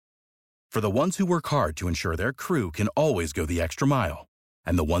For the ones who work hard to ensure their crew can always go the extra mile,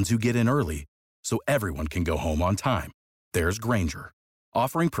 and the ones who get in early so everyone can go home on time, there's Grainger,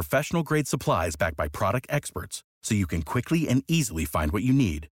 offering professional-grade supplies backed by product experts so you can quickly and easily find what you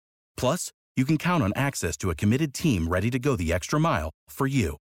need. Plus, you can count on access to a committed team ready to go the extra mile for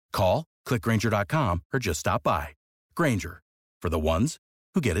you. Call, click Grainger.com, or just stop by. Grainger, for the ones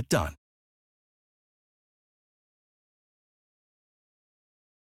who get it done.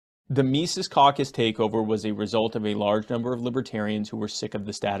 The Mises Caucus takeover was a result of a large number of libertarians who were sick of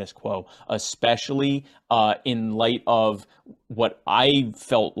the status quo, especially in light of what I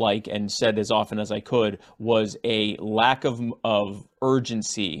felt like and said as often as I could was a lack of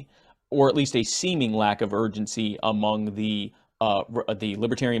urgency, or at least a seeming lack of urgency among the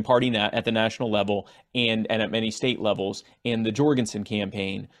Libertarian Party at the national level and at many state levels, and the Jorgensen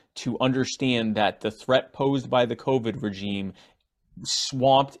campaign to understand that the threat posed by the COVID regime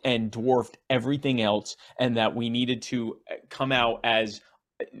swamped and dwarfed everything else, and that we needed to come out as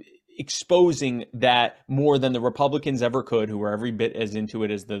exposing that more than the Republicans ever could, who were every bit as into it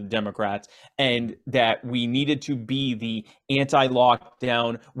as the Democrats, and that we needed to be the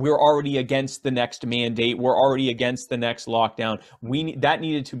anti-lockdown. We're already against the next mandate. We're already against the next lockdown. That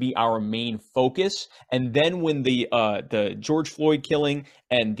needed to be our main focus. And then when the George Floyd killing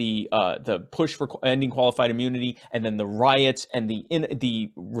and the push for ending qualified immunity, and then the riots and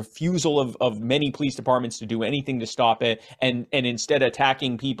the refusal of many police departments to do anything to stop it, and instead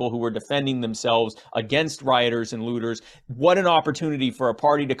attacking people who were defending themselves against rioters and looters, what an opportunity for a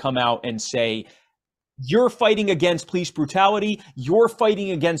party to come out and say, you're fighting against police brutality, you're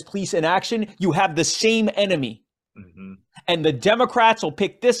fighting against police inaction, you have the same enemy. Mm-hmm. And the Democrats will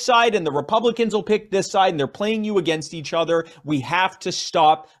pick this side and the Republicans will pick this side, and they're playing you against each other. We have to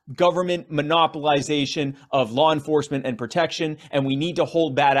stop government monopolization of law enforcement and protection, and we need to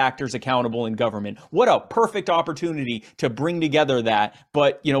hold bad actors accountable in government. What a perfect opportunity to bring together that.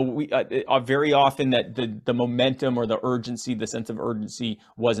 But, you know, we very often that the momentum or the urgency, the sense of urgency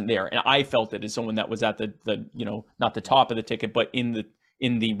wasn't there. And I felt it as someone that was at the you know, not the top of the ticket, but in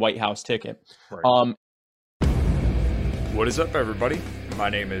the White House ticket. Right. What is up, everybody? My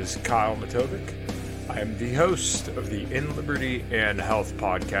name is Kyle Matovic. I am the host of the In Liberty and Health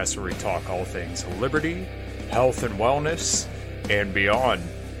podcast, where we talk all things liberty, health and wellness, and beyond.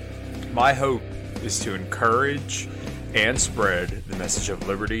 My hope is to encourage and spread the message of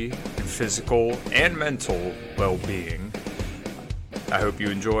liberty and physical and mental well-being. I hope you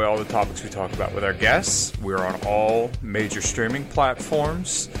enjoy all the topics we talk about with our guests. We're on all major streaming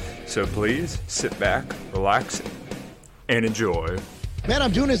platforms, so please sit back, relax, and enjoy. Man,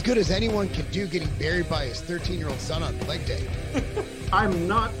 I'm doing as good as anyone can do, getting buried by his 13-year-old son on leg day. I'm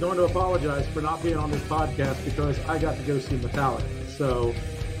not going to apologize for not being on this podcast because I got to go see Metallica. So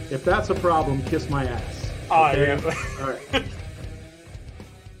if that's a problem, kiss my ass. Okay? All right.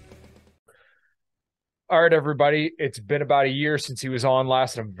 All right, everybody. It's been about a year since he was on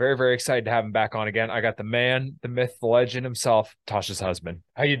last, and I'm very, very excited to have him back on again. I got the man, the myth, the legend himself, Tasha's husband.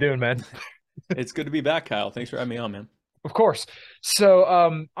 How you doing, man? It's good to be back, Kyle. Thanks for having me on, man. Of course. So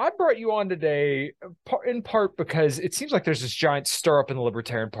I brought you on today in part because it seems like there's this giant stir up in the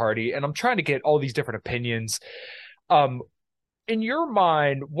Libertarian Party, and I'm trying to get all these different opinions. In your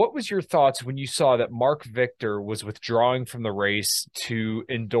mind, what was your thoughts when you saw that Mark Victor was withdrawing from the race to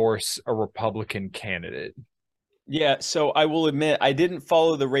endorse a Republican candidate? Yeah, so I will admit I didn't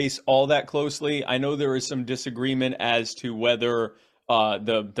follow the race all that closely. I know there is some disagreement as to whether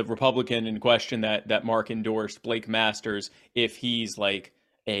the Republican in question that Mark endorsed, Blake Masters, if he's like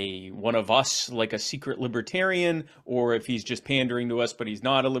one of us, like a secret libertarian, or if he's just pandering to us, but he's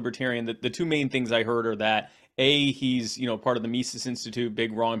not a libertarian. The two main things I heard are that he's part of the Mises Institute,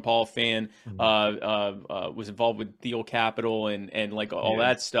 big Ron Paul fan, was involved with Thiel Capital and like all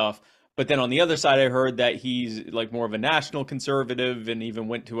that stuff. But then on the other side, I heard that he's like more of a national conservative and even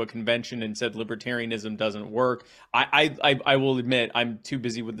went to a convention and said libertarianism doesn't work. I will admit I'm too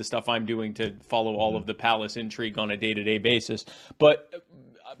busy with the stuff I'm doing to follow all of the palace intrigue on a day-to-day basis. But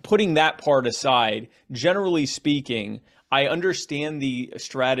putting that part aside, generally speaking, I understand the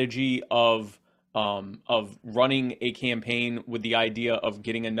strategy of running a campaign with the idea of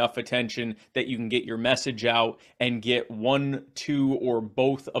getting enough attention that you can get your message out and get one, two, or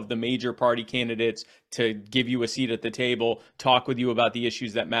both of the major party candidates to give you a seat at the table, talk with you about the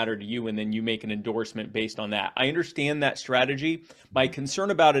issues that matter to you, and then you make an endorsement based on that. I understand that strategy. My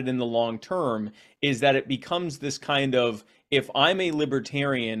concern about it in the long term is that it becomes this kind of, if I'm a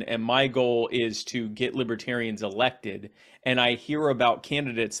libertarian and my goal is to get libertarians elected, and I hear about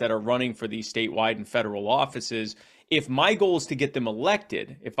candidates that are running for these statewide and federal offices, if my goal is to get them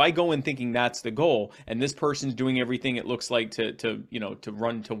elected, if I go in thinking that's the goal, and this person's doing everything it looks like to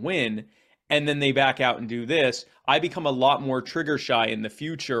run to win, and then they back out and do this, I become a lot more trigger shy in the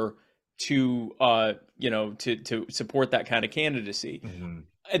future to support that kind of candidacy. Mm-hmm.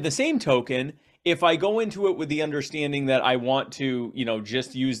 At the same token, if I go into it with the understanding that I want to,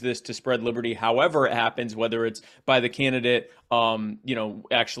 just use this to spread liberty, however it happens, whether it's by the candidate,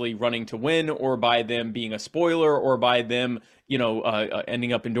 actually running to win, or by them being a spoiler, or by them,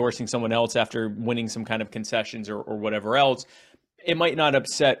 ending up endorsing someone else after winning some kind of concessions or whatever else, it might not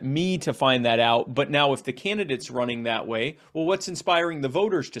upset me to find that out. But now if the candidate's running that way, well, what's inspiring the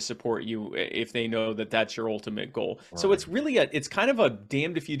voters to support you if they know that that's your ultimate goal? Right. So it's really it's kind of a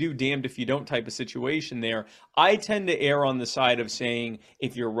damned if you do, damned if you don't type of situation there. I tend to err on the side of saying,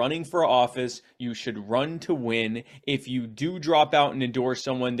 if you're running for office, you should run to win. If you do drop out and endorse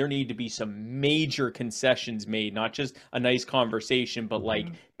someone, there need to be some major concessions made, not just a nice conversation, but like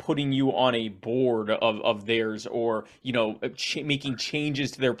putting you on a board of theirs, or making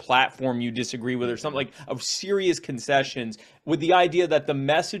changes to their platform you disagree with, or something like of serious concessions, with the idea that the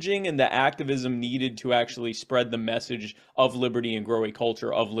messaging and the activism needed to actually spread the message of liberty and grow a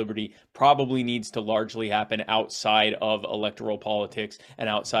culture of liberty probably needs to largely happen outside of electoral politics and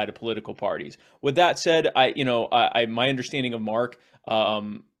outside of political parties. With that said, my understanding of Mark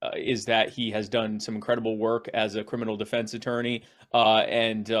is that he has done some incredible work as a criminal defense attorney,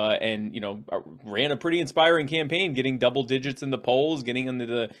 and ran a pretty inspiring campaign, getting double digits in the polls, getting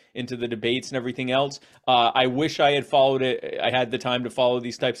into the debates and everything else. I wish I had followed it. I had the time to follow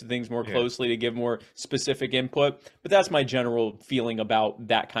these types of things more closely to give more specific input, but that's my general feeling about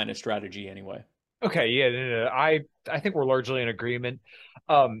that kind of strategy anyway. Okay, yeah, no. I think we're largely in agreement.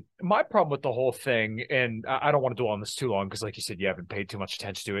 My problem with the whole thing, and I don't want to dwell on this too long because, like you said, you haven't paid too much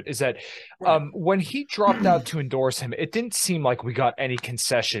attention to it, is that when he dropped out to endorse him, it didn't seem like we got any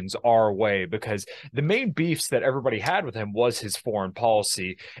concessions our way, because the main beefs that everybody had with him was his foreign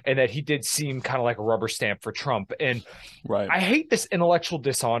policy, and that he did seem kind of like a rubber stamp for Trump. And I hate this intellectual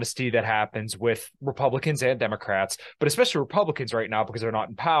dishonesty that happens with Republicans and Democrats, but especially Republicans right now because they're not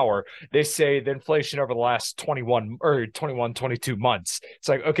in power. They say the inflation over the last 22 months. It's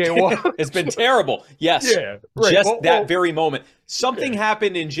like, okay, well, it's been terrible. Yes. Yeah. Right. Just that very moment. Something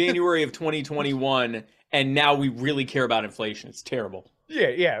happened in January of 2021, and now we really care about inflation. It's terrible.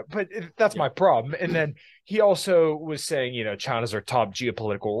 Yeah. But that's my problem. And then he also was saying, China's our top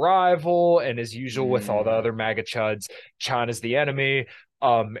geopolitical rival. And as usual with all the other MAGA chuds, China's the enemy.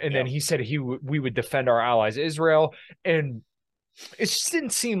 And then he said we would defend our allies, Israel. And it just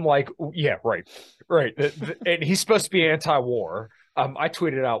didn't seem like, right. And he's supposed to be anti-war. I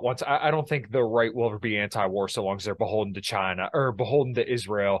tweeted out once, I don't think the right will ever be anti-war so long as they're beholden to China or beholden to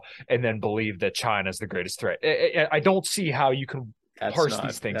Israel and then believe that China is the greatest threat. I don't see how you can parse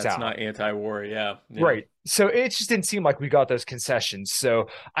these things out. That's not anti-war, yeah. Right. So it just didn't seem like we got those concessions. So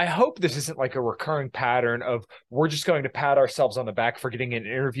I hope this isn't like a recurring pattern of we're just going to pat ourselves on the back for getting an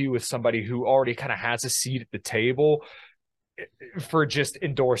interview with somebody who already kind of has a seat at the table for just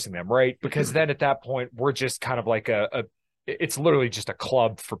endorsing them, right? Because then at that point, we're just kind of like it's literally just a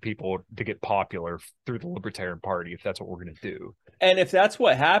club for people to get popular through the Libertarian Party, if that's what we're going to do. And if that's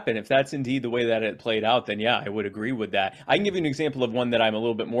what happened, if that's indeed the way that it played out, then yeah, I would agree with that. I can give you an example of one that I'm a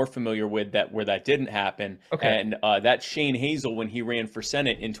little bit more familiar with where that didn't happen. Okay. And that's Shane Hazel when he ran for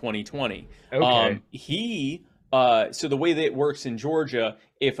Senate in 2020. Okay. So the way that it works in Georgia,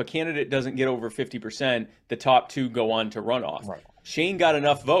 if a candidate doesn't get over 50%, the top two go on to runoff. Right. Shane got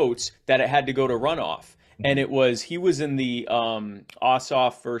enough votes that it had to go to runoff. And he was in the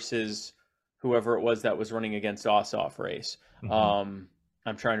Ossoff versus whoever it was that was running against Ossoff race. I'm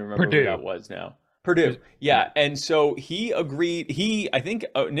trying to remember who that was now. Purdue. Yeah. And so he agreed. He, I think,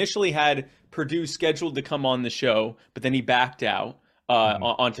 initially had Purdue scheduled to come on the show, but then he backed out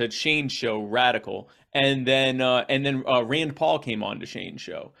onto Shane's show, Radical. And then Rand Paul came on to Shane's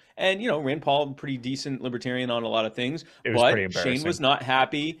show. And, Rand Paul, pretty decent libertarian on a lot lot of things. But Shane was not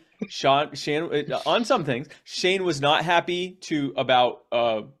happy. Shane on some things. Shane was not happy about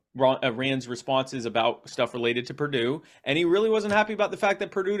Rand's responses about stuff related to Purdue, and he really wasn't happy about the fact that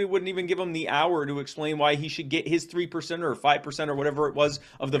Purdue wouldn't even give him the hour to explain why he should get his 3% or 5% or whatever it was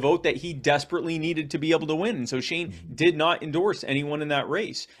of the vote that he desperately needed to be able to win. And so Shane did not endorse anyone in that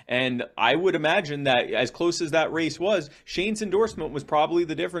race. And I would imagine that as close as that race was, Shane's endorsement was probably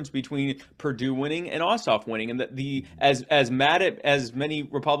the difference between Purdue winning and Ossoff winning. And that as mad at as many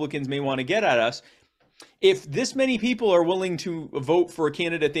Republicans may want to get at us, if this many people are willing to vote for a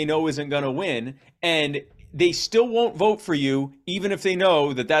candidate they know isn't going to win, and they still won't vote for you, even if they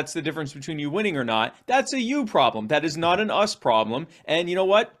know that that's the difference between you winning or not. That's a you problem. That is not an us problem. And you know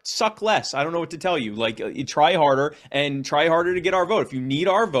what? Suck less. I don't know what to tell you. Like, you try harder and try harder to get our vote. If you need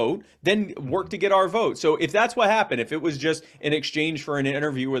our vote, then work to get our vote. So if that's what happened, if it was just in exchange for an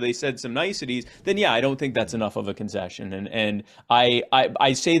interview where they said some niceties, then yeah, I don't think that's enough of a concession. And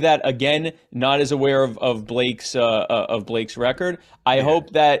I say that again, not as aware of Blake's record. I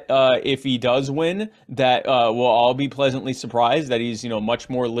hope that if he does win, that we'll all be pleasantly surprised that he's, much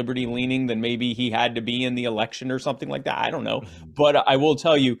more liberty leaning than maybe he had to be in the election or something like that. I don't know. But I will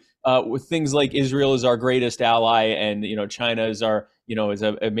tell you, with things like Israel is our greatest ally and, China is our, is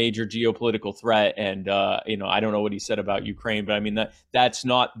a major geopolitical threat. And, I don't know what he said about Ukraine, but I mean, that's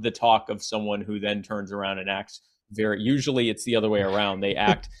not the talk of someone who then turns around and acts usually it's the other way around. They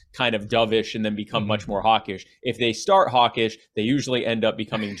act kind of dovish and then become much more hawkish. If they start hawkish, they usually end up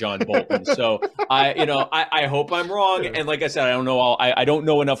becoming John Bolton. So I hope I'm wrong. And like I said, I don't know I don't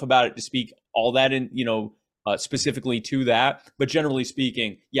know enough about it to speak all that in, specifically to that. But generally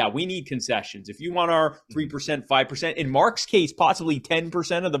speaking, yeah, we need concessions. If you want our 3%, 5%, in Mark's case, possibly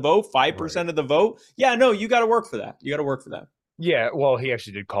 10% of the vote, 5% of the vote. Yeah, no, you got to work for that. You got to work for that. Yeah, well, he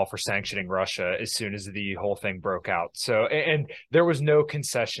actually did call for sanctioning Russia as soon as the whole thing broke out. So, and there was no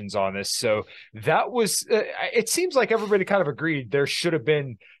concessions on this. So that was, it seems like everybody kind of agreed there should have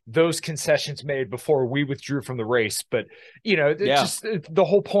been those concessions made before we withdrew from the race. But, just the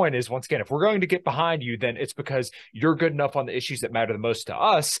whole point is, once again, if we're going to get behind you, then it's because you're good enough on the issues that matter the most to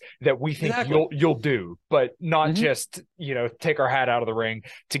us that we think you'll do, but not just, take our hat out of the ring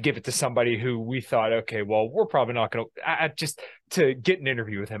to give it to somebody who we thought, okay, well, we're probably not going to get an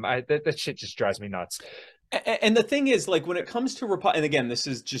interview with him. That shit just drives me nuts. And the thing is, like, when it comes to and again, this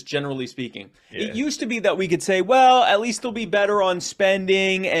is just generally speaking, it used to be that we could say, well, at least they'll be better on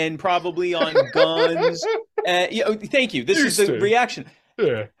spending and probably on guns. Thank you. This is the reaction.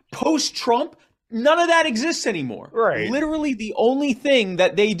 Yeah. Post-Trump, none of that exists anymore. Right. Literally, the only thing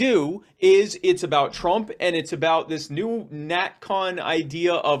that they do is it's about Trump and it's about this new NatCon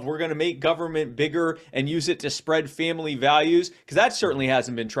idea of we're going to make government bigger and use it to spread family values, because that certainly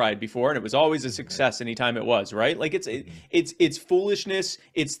hasn't been tried before, and it was always a success anytime it was, right? Like, it's foolishness.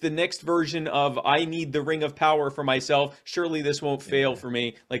 It's the next version of I need the ring of power for myself. Surely this won't fail for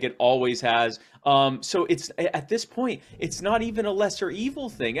me, like it always has. So it's at this point, it's not even a lesser evil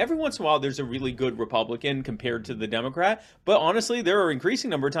thing. Every once in a while, there's a really good Republican compared to the Democrat, but honestly, there are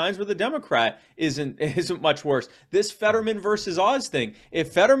increasing number of times where the Democrat isn't much worse. This Fetterman versus Oz thing.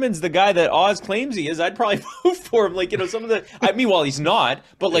 If Fetterman's the guy that Oz claims he is, I'd probably vote for him. Like, some of the, I mean, well, he's not,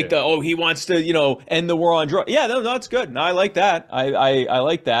 but like he wants to, end the war on drugs. Yeah, no, that's good. No, I like that. I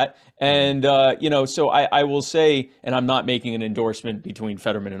like that. And, so I will say, and I'm not making an endorsement between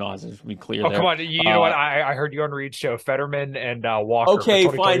Fetterman and Oz, to be clear. Come on. You know what? I heard you on Reed's show, Fetterman and Walker. Okay,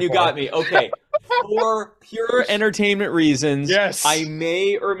 fine. You got me. Okay. For pure entertainment reasons, yes, I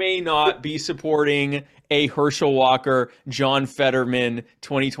may or may not be supporting a Herschel Walker, John Fetterman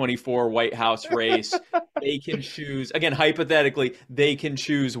 2024 White House race. They can choose, again, hypothetically, they can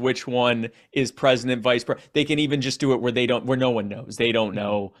choose which one is president, vice president. They can even just do it where no one knows. They don't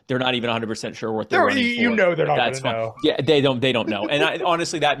know. They're not even 100% sure what they're running for. They're not going to know. Yeah, they don't know. And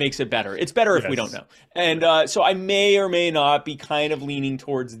honestly, that makes it better. It's better if we don't know. And so I may or may not be kind of leaning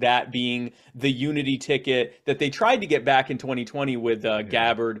towards that being the unity ticket that they tried to get back in 2020 with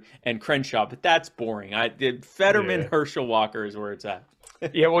Gabbard and Crenshaw, but that's boring. Fetterman, Herschel Walker is where it's at.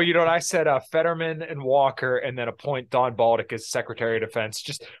 Yeah, well, I said Fetterman and Walker, and then appoint Don Baldock as Secretary of Defense.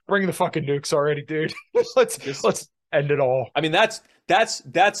 Just bring the fucking nukes already, dude. let's end it all. I mean, that's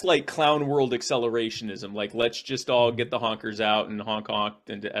like clown world accelerationism. Like, let's just all get the honkers out and honk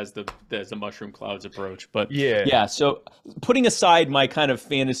and as the mushroom clouds approach. But yeah. So putting aside my kind of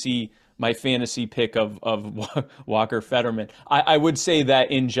fantasy pick of Walker Fetterman, I would say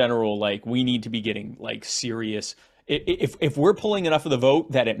that in general, like, we need to be getting like serious. If we're pulling enough of the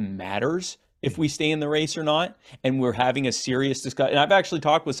vote that it matters if we stay in the race or not, and we're having a serious discussion. And I've actually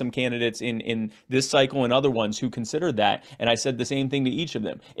talked with some candidates in this cycle and other ones who considered that, and I said the same thing to each of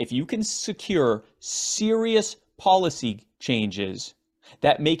them. If you can secure serious policy changes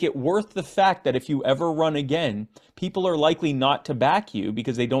that make it worth the fact that if you ever run again, people are likely not to back you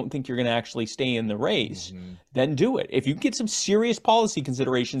because they don't think you're going to actually stay in the race, then do it. If you get some serious policy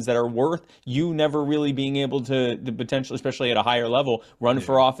considerations that are worth you never really being able to potentially, especially at a higher level, run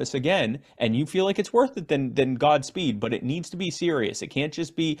for office again, and you feel like it's worth it, then Godspeed. But it needs to be serious. It can't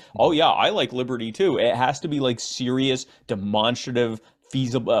just be, oh yeah, I like liberty too. It has to be like serious, demonstrative,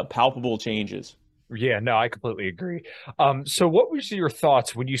 feasible, palpable changes. Yeah, no, I completely agree. So what was your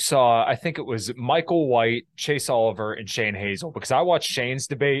thoughts when you saw, I think it was Michael White, Chase Oliver, and Shane Hazel? Because I watched Shane's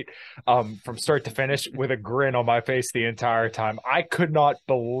debate from start to finish with a grin on my face the entire time. I could not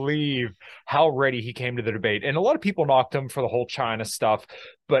believe how ready he came to the debate. And a lot of people knocked him for the whole China stuff,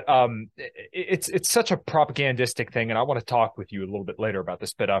 but it's such a propagandistic thing. And I want to talk with you a little bit later about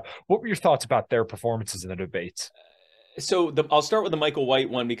this. But what were your thoughts about their performances in the debates? So I'll start with the Michael White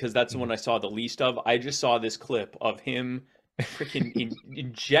one because that's the one I saw the least of. I just saw this clip of him freaking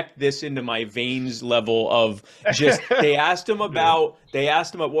inject this into my veins level of just they asked him about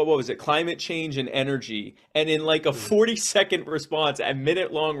what was it, climate change and energy, and in like a 40-second response, a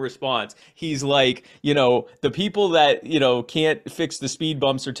minute-long response, he's like, the people that can't fix the speed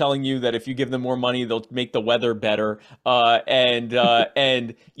bumps are telling you that if you give them more money they'll make the weather better, and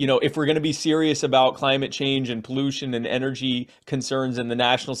if we're going to be serious about climate change and pollution and energy concerns and the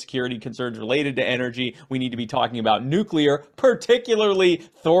national security concerns related to energy, we need to be talking about nuclear, particularly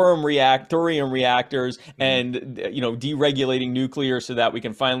thorium reactors, and deregulating nuclear so that we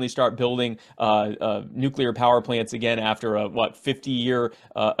can finally start building nuclear power plants again after a 50-year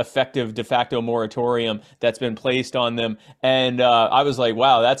effective de facto moratorium that's been placed on them. And I was like,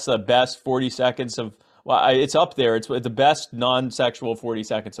 wow, that's the best 40 seconds of. Well, it's up there. It's the best non-sexual 40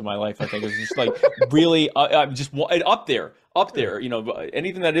 seconds of my life, I think. It's just like really just up there.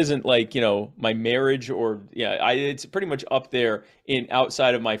 Anything that isn't like, my marriage or, it's pretty much up there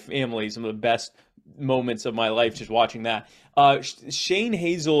outside of my family. Some of the best moments of my life just watching that. Shane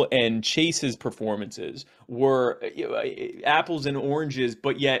Hazel and Chase's performances were apples and oranges,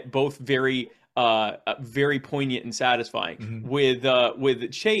 but yet both very poignant and satisfying. Mm-hmm.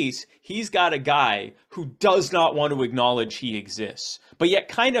 With Chase, he's got a guy who does not want to acknowledge he exists, but yet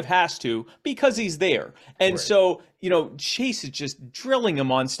kind of has to because he's there. And so, Chase is just drilling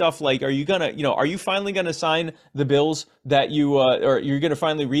him on stuff like, are you finally gonna sign the bills that or you're gonna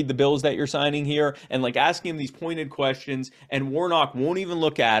finally read the bills that you're signing here? And like asking him these pointed questions, and Warnock won't even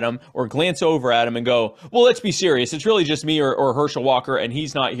look at him or glance over at him and go, well, let's be serious. It's really just me or Herschel Walker, and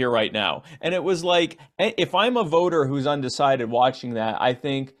he's not here right now. And it was like, if I'm a voter who's undecided watching that, I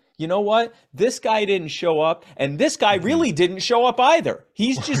think, you know what? This guy didn't show up, and this guy really didn't show up either.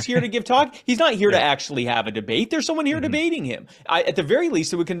 He's just here to give talk. He's not here to actually have a debate. There's someone here debating him. At the very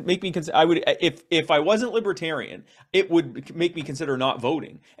least, it would make me consider. I would, if I wasn't libertarian, it would make me consider not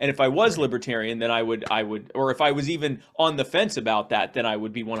voting. And if I was libertarian, then I would, or if I was even on the fence about that, then I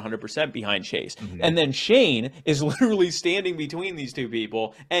would be 100% behind Chase. And then Shane is literally standing between these two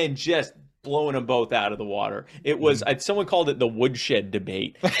people and just blowing them both out of the water. It was, someone called it the woodshed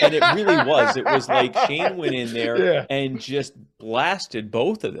debate, and it really was. It was like Shane went in there and just blasted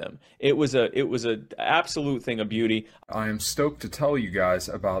both of them. It was a absolute thing of beauty. I am stoked to tell you guys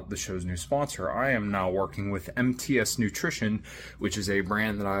about the show's new sponsor. I am now working with MTS Nutrition, which is a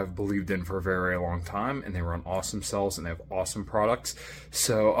brand that I've believed in for a very long time, and they run awesome cells and they have awesome products.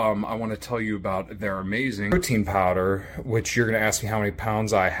 So I want to tell you about their amazing protein powder, which you're going to ask me how many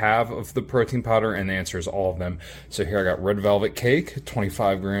pounds I have of the protein powder, and the answer is all of them. So here I got Red Velvet Cake,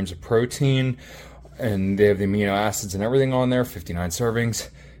 25 grams of protein, and they have the amino acids and everything on there, 59 servings.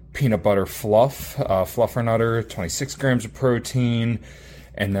 Peanut butter fluff, Fluffernutter, 26 grams of protein,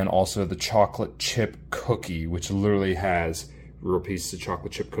 and then also the chocolate chip cookie, which literally has real pieces of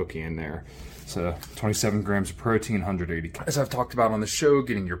chocolate chip cookie in there. So 27 grams of protein, 180 calories. As I've talked about on the show,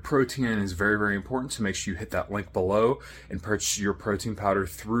 getting your protein in is very, very important, so make sure you hit that link below and purchase your protein powder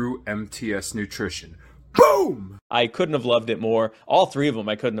through MTS Nutrition. Boom! I couldn't have loved it more. All three of them,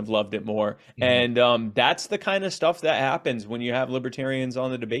 I couldn't have loved it more. And that's the kind of stuff that happens when you have libertarians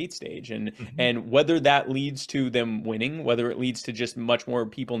on the debate stage. And whether that leads to them winning, whether it leads to just much more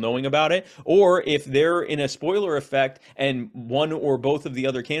people knowing about it, or if they're in a spoiler effect and one or both of the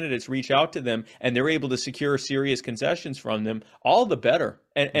other candidates reach out to them and they're able to secure serious concessions from them, all the better.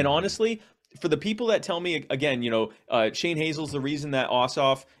 And honestly, for the people that tell me, again, Shane Hazel's the reason that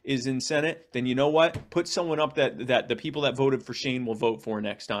Ossoff is in Senate, then you know what? Put someone up that the people that voted for Shane will vote for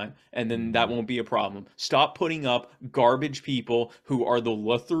next time, and then that won't be a problem. Stop putting up garbage people who are the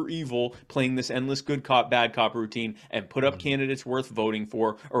lesser evil playing this endless good cop, bad cop routine, and put up candidates worth voting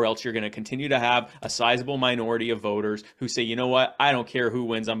for, or else you're going to continue to have a sizable minority of voters who say, you know what? I don't care who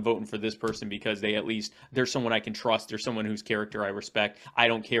wins. I'm voting for this person because they're someone I can trust. They're someone whose character I respect. I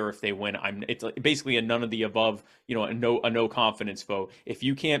don't care if they win. It's basically a none of the above, a no confidence vote. If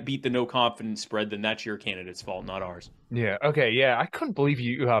you can't beat the no confidence spread, then that's your candidate's fault, not ours. Yeah. Okay. Yeah. I couldn't believe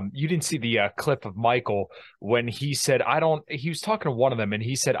you didn't see the clip of Michael when he said, he was talking to one of them and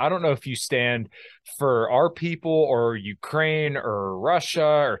he said, I don't know if you stand for our people or Ukraine or Russia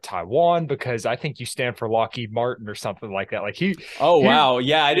or Taiwan, because I think you stand for Lockheed Martin or something like that. Like Oh, wow.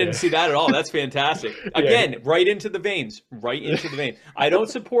 Yeah, I didn't yeah. see that at all. That's fantastic. Again, right into the veins, right into the vein. I don't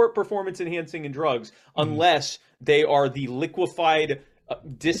support performance enhancing in drugs unless they are the liquefied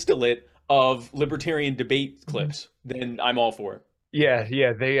distillate of libertarian debate clips. Then I'm all for it. Yeah,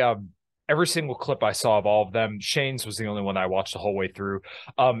 yeah. They every single clip I saw of all of them, Shane's was the only one I watched the whole way through.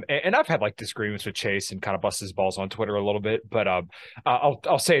 And I've had like disagreements with Chase and kind of bust his balls on Twitter a little bit, but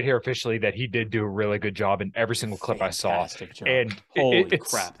I'll say it here officially that he did do a really good job in every single clip Fantastic I saw. job. And holy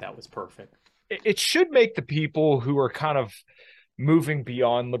crap, that was perfect. It should make the people who are kind of moving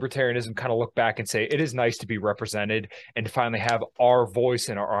beyond libertarianism kind of look back and say it is nice to be represented and to finally have our voice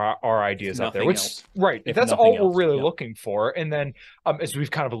and our ideas out there, which else. Right, if that's all we're really looking for. And then as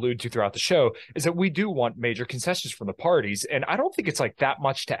we've kind of alluded to throughout the show, is that we do want major concessions from the parties, and I don't think it's like that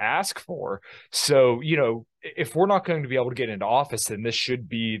much to ask for. So if we're not going to be able to get into office, then this should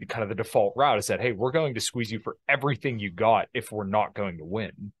be kind of the default route, is that, hey, we're going to squeeze you for everything you got if we're not going to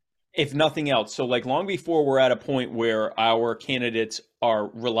win. If nothing else. So like long before we're at a point where our candidates are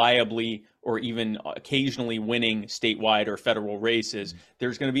reliably or even occasionally winning statewide or federal races,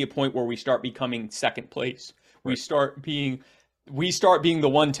 there's going to be a point where we start becoming second place. Right. We start being the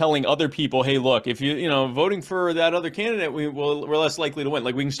one telling other people, hey, look, if voting for that other candidate, we're less likely to win.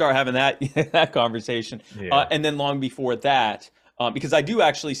 Like we can start having that conversation. Yeah. And then long before that, because I do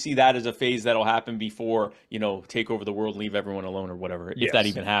actually see that as a phase that'll happen before, take over the world, leave everyone alone or whatever, if that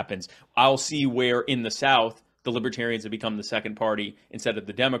even happens. I'll see where in the South, the Libertarians have become the second party instead of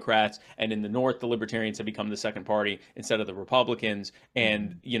the Democrats, and in the North, the Libertarians have become the second party instead of the Republicans,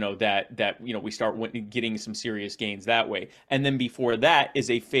 and we start getting some serious gains that way. And then before that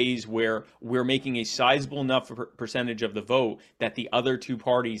is a phase where we're making a sizable enough percentage of the vote that the other two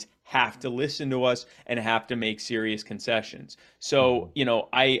parties have to listen to us and have to make serious concessions. So,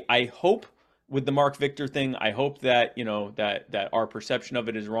 I hope with the Mark Victor thing, I hope that that our perception of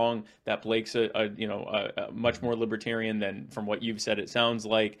it is wrong. That Blake's a much more libertarian than from what you've said. It sounds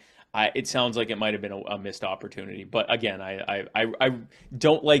like it might have been a missed opportunity. But again, I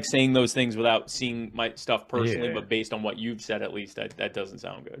don't like saying those things without seeing my stuff personally. Yeah. But based on what you've said, at least that doesn't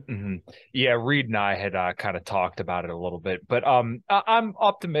sound good. Mm-hmm. Yeah, Reed and I had kind of talked about it a little bit, but I'm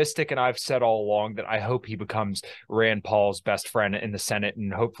optimistic, and I've said all along that I hope he becomes Rand Paul's best friend in the Senate,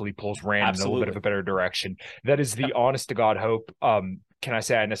 and hopefully pulls Rand in a little bit of a better direction. That is the honest to God hope. Can I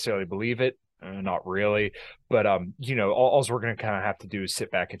say I necessarily believe it? Not really, but all we're going to kind of have to do is sit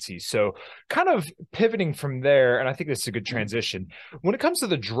back and see. So kind of pivoting from there, and I think this is a good transition. When it comes to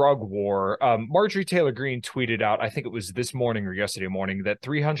the drug war, Marjorie Taylor Greene tweeted out, I think it was this morning or yesterday morning, that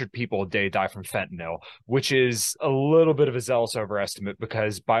 300 people a day die from fentanyl, which is a little bit of a zealous overestimate,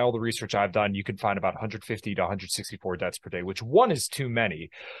 because by all the research I've done, you can find about 150 to 164 deaths per day, which one is too many.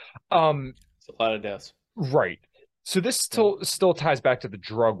 It's a lot of deaths. Right. So this still ties back to the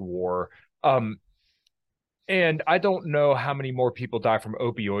drug war. And I don't know how many more people die from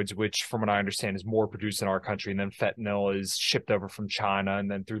opioids, which from what I understand is more produced in our country, and then fentanyl is shipped over from China and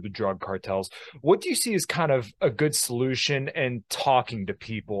then through the drug cartels. What do you see as kind of a good solution in talking to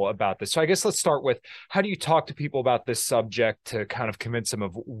people about this? So I guess let's start with, how do you talk to people about this subject to kind of convince them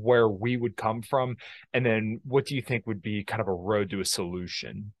of where we would come from? And then what do you think would be kind of a road to a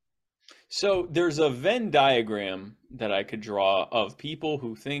solution? So there's a Venn diagram that I could draw of people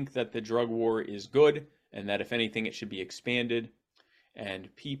who think that the drug war is good and that if anything it should be expanded,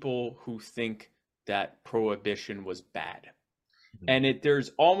 and people who think that prohibition was bad. Mm-hmm. And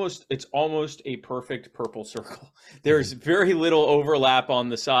it's almost a perfect purple circle. There's very little overlap on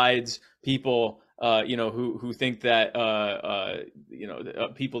the sides. People who think that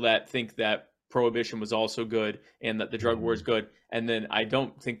people that think that prohibition was also good and that the drug war is good. And then I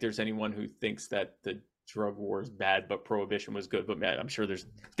don't think there's anyone who thinks that the drug war is bad, but prohibition was good. But man, I'm sure there's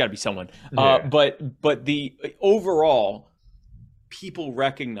got to be someone. Yeah. But the overall, people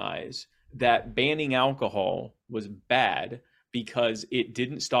recognize that banning alcohol was bad because it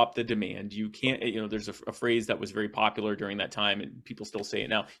didn't stop the demand. You can't, there's a phrase that was very popular during that time, and people still say it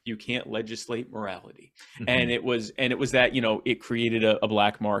now: you can't legislate morality. Mm-hmm. And it was that, it created a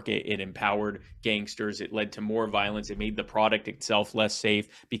black market. It empowered gangsters. It led to more violence. It made the product itself less safe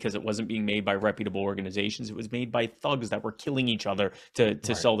because it wasn't being made by reputable organizations. It was made by thugs that were killing each other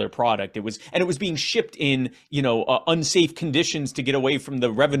to sell their product. It was being shipped in, unsafe conditions to get away from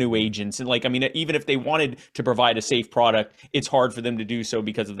the revenue agents. And even if they wanted to provide a safe product, it's hard for them to do so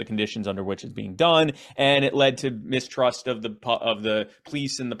because of the conditions under which it's being done, and it led to mistrust of the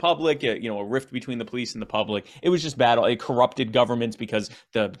police and the public. A rift between the police and the public. It was just bad. It corrupted governments because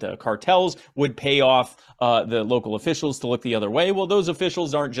the cartels would pay off the local officials to look the other way. Well, those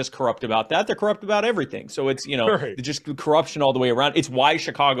officials aren't just corrupt about that; they're corrupt about everything. So it's just corruption all the way around. It's why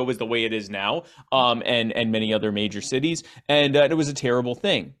Chicago is the way it is now, and many other major cities, and it was a terrible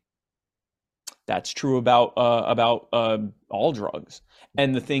thing. That's true about all drugs.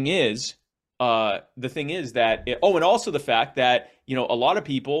 And the thing is that and also the fact that a lot of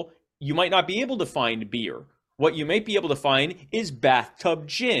people, you might not be able to find beer. What you might be able to find is bathtub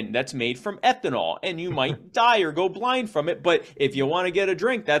gin that's made from ethanol, and you might die or go blind from it. But if you want to get a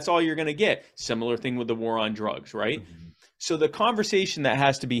drink, that's all you're going to get. Similar thing with the war on drugs, right? Mm-hmm. So the conversation that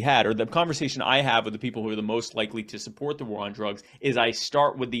has to be had, or the conversation I have with the people who are the most likely to support the war on drugs, is I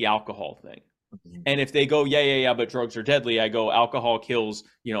start with the alcohol thing. And if they go, yeah, but drugs are deadly, I go, alcohol kills,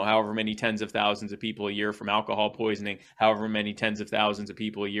 however many tens of thousands of people a year from alcohol poisoning, however many tens of thousands of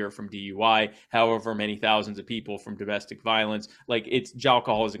people a year from DUI, however many thousands of people from domestic violence. Like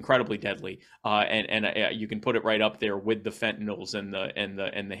alcohol is incredibly deadly, and you can put it right up there with the fentanyls and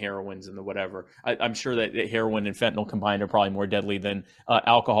the heroines and the whatever. I'm sure that heroin and fentanyl combined are probably more deadly than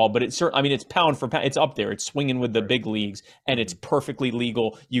alcohol, but it's pound for pound, it's up there. It's swinging with the big leagues, and it's perfectly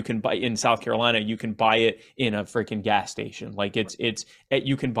legal. You can buy in South Carolina. You can buy it in a freaking gas station. Like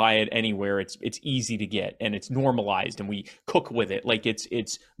you can buy it anywhere. It's easy to get, and it's normalized, and we cook with it. Like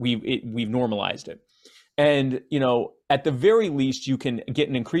we've normalized it. And at the very least, you can get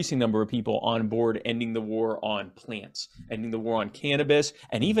an increasing number of people on board ending the war on plants, ending the war on cannabis,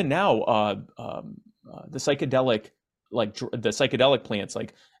 and even now the psychedelic plants.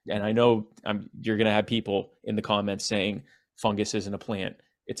 Like, and I know you're gonna have people in the comments saying fungus isn't a plant.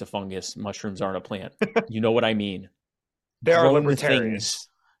 It's a fungus. Mushrooms aren't a plant. You know what I mean? They are libertarians.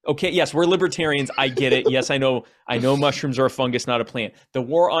 Okay, yes, we're libertarians. I get it. Yes, I know mushrooms are a fungus, not a plant. The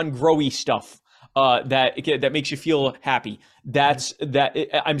war on growy stuff that makes you feel happy.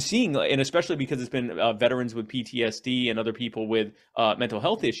 I'm seeing, and especially because it's been veterans with PTSD and other people with mental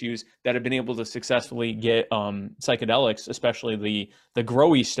health issues that have been able to successfully get psychedelics, especially the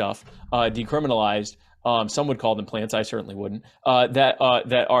growy stuff, decriminalized. Some would call them plants. I certainly wouldn't. That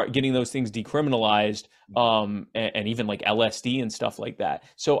are getting those things decriminalized, and even like LSD and stuff like that.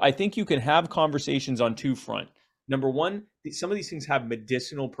 So I think you can have conversations on two fronts. Number one, some of these things have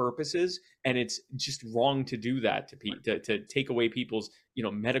medicinal purposes, and it's just wrong to do that to take away people's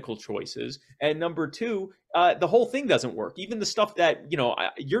medical choices. And number two, the whole thing doesn't work. Even the stuff that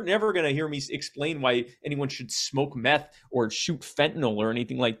you're never going to hear me explain why anyone should smoke meth or shoot fentanyl or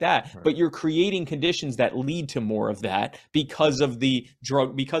anything like that. Right. But you're creating conditions that lead to more of that because of the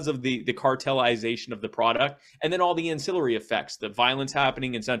drug, because of the cartelization of the product, and then all the ancillary effects, the violence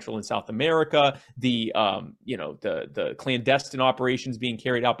happening in Central and South America, the clandestine operations being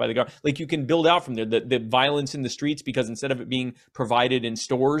carried out by the government. Like, you can build out from there the violence in the streets, because instead of it being provided in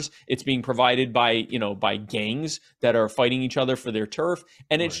stores, it's being provided by gangs that are fighting each other for their turf.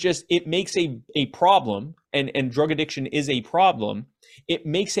 And it's just, it makes a problem, and drug addiction is a problem. It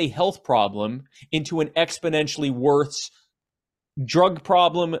makes a health problem into an exponentially worse drug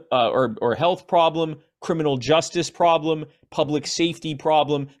problem, or health problem, criminal justice problem, public safety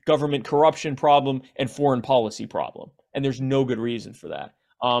problem, government corruption problem, and foreign policy problem. And there's no good reason for that.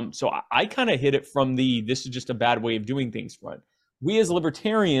 So I kind of hit it from this is just a bad way of doing things front. We as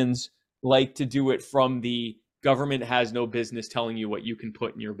libertarians like to do it from the government has no business telling you what you can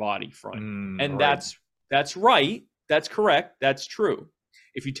put in your body front. And right. That's right. That's correct. That's true.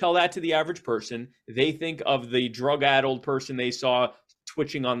 If you tell that to the average person, they think of the drug-addled person they saw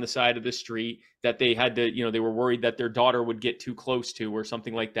twitching on the side of the street that they had to, they were worried that their daughter would get too close to, or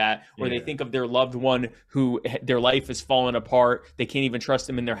something like that. Or they think of their loved one who their life has fallen apart. They can't even trust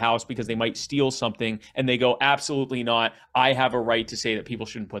them in their house because they might steal something. And they go, absolutely not. I have a right to say that people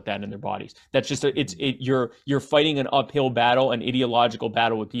shouldn't put that in their bodies. That's just, you're fighting an uphill battle, an ideological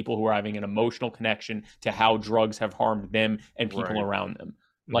battle with people who are having an emotional connection to how drugs have harmed them and people around them.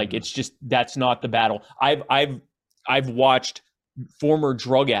 Like, it's just, that's not the battle. I've watched former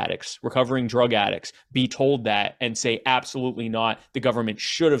recovering drug addicts be told that and say, absolutely not. The government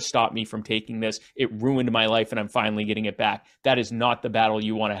should have stopped me from taking this. It ruined my life and I'm finally getting it back. That is not the battle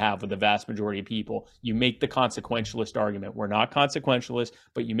you want to have with the vast majority of people. You make the consequentialist argument. We're not consequentialists,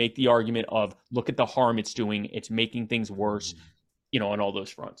 but you make the argument of, look at the harm it's doing. It's making things worse, on all those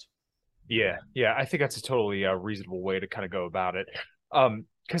fronts. Yeah. I think that's a totally reasonable way to kind of go about it.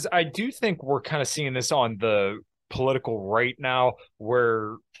 Because I do think we're kind of seeing this on the political right now,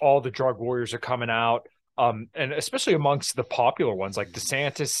 where all the drug warriors are coming out. And especially amongst the popular ones, like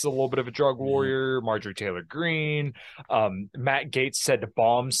DeSantis is a little bit of a drug Mm-hmm. warrior, Marjorie Taylor Greene. Matt Gaetz said to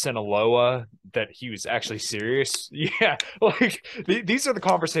bomb Sinaloa that he was actually serious. Yeah, like these are the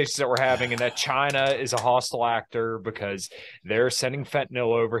conversations that we're having, and that China is a hostile actor because they're sending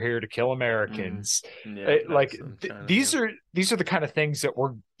fentanyl over here to kill Americans. Yeah, Like China, these are the kind of things that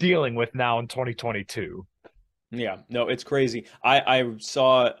we're dealing with now in 2022. Yeah, no, it's crazy. I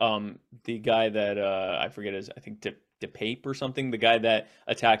saw the guy that I forget his, I think DePape or something, the guy that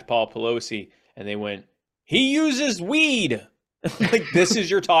attacked Paul Pelosi, and they went, he uses weed. Like, this is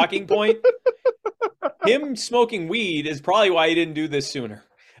your talking point? Him smoking weed is probably why he didn't do this sooner.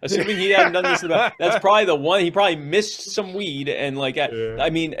 Assuming he hadn't done this in the back, that's probably the one. He probably missed some weed, and like, I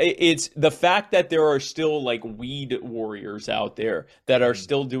mean, it's the fact that there are still like weed warriors out there that are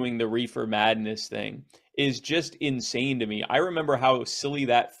still doing the reefer madness thing is just insane to me. I remember how silly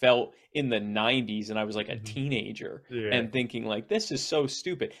that felt in the 90s, and I was like a teenager and thinking like, this is so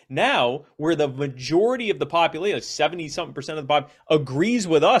stupid. Now, where the majority of the population, like 70-something% of the pop, agrees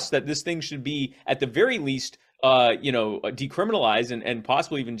with us that this thing should be at the very least decriminalized and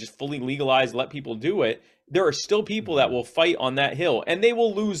possibly even just fully legalized, let people do it. There are still people that will fight on that hill, and they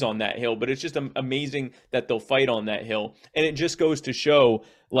will lose on that hill, but it's just amazing that they'll fight on that hill. And it just goes to show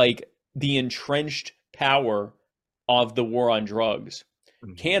like the entrenched power of the war on drugs.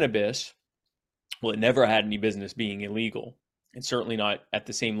 Cannabis, well, it never had any business being illegal, and certainly not at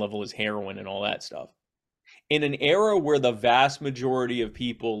the same level as heroin and all that stuff. In an era where the vast majority of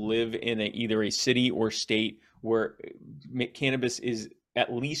people live in either a city or state where cannabis is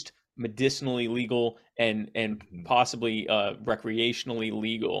at least medicinally legal and possibly recreationally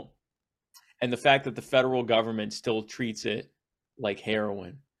legal, and the fact that the federal government still treats it like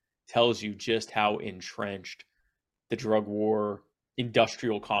heroin tells you just how entrenched the drug war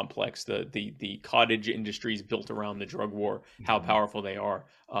industrial complex, the cottage industries built around the drug war, how powerful they are.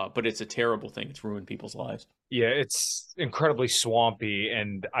 But it's a terrible thing. It's ruined people's lives. Yeah, it's incredibly swampy,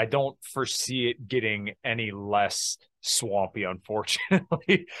 and I don't foresee it getting any less swampy,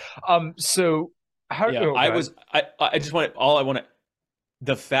 unfortunately. So how? Yeah, oh, I just want all I want to.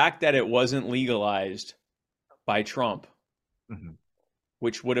 The fact that it wasn't legalized by Trump,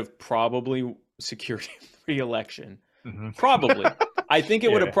 which would have probably secured him re-election. Probably, I think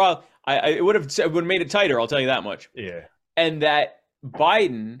it would have it would have made it tighter. I'll tell you that much. Yeah, and that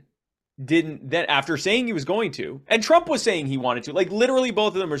Biden didn't then, after saying he was going to, and Trump was saying he wanted to, like literally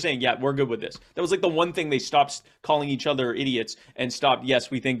both of them are saying, yeah, we're good with this. That was like the one thing they stopped calling each other idiots and stopped.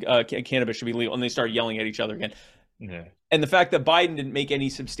 Yes, we think cannabis should be legal, and they started yelling at each other again. Yeah. And the fact that Biden didn't make any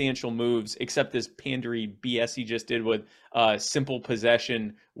substantial moves except this pandery BS he just did with simple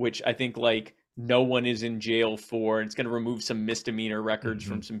possession, which I think like no one is in jail for, and it's going to remove some misdemeanor records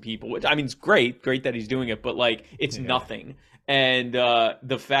from some people, which I mean, it's great that he's doing it, but like it's nothing. And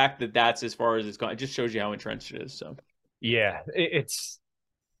the fact that that's as far as it's gone, it just shows you how entrenched it is. So yeah, it's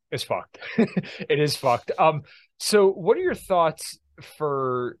fucked. It is fucked. So what are your thoughts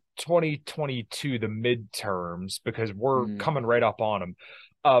for 2022, the midterms, because we're coming right up on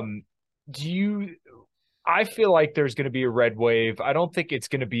them? I feel like there's going to be a red wave. I don't think it's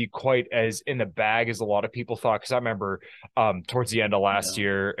going to be quite as in the bag as a lot of people thought, because I remember towards the end of last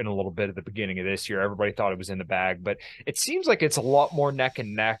year and a little bit at the beginning of this year, everybody thought it was in the bag, but it seems like it's a lot more neck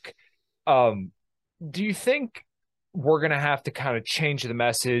and neck. Do you think we're going to have to kind of change the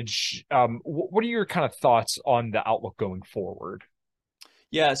message? What are your kind of thoughts on the outlook going forward?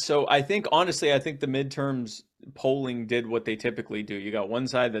 Yeah, so honestly, I think the midterms polling did what they typically do. You got one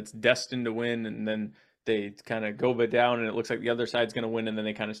side that's destined to win, and then they kind of go down, and it looks like the other side's going to win, and then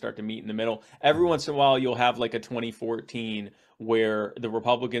they kind of start to meet in the middle. Every once in a while, you'll have like a 2014 where the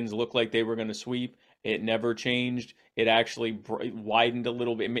Republicans look like they were going to sweep. It never changed. It actually widened a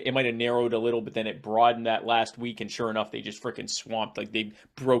little bit. It might have narrowed a little, but then it broadened that last week, and sure enough, they just freaking swamped. Like they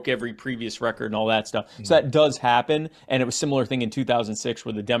broke every previous record and all that stuff. So that does happen, and it was a similar thing in 2006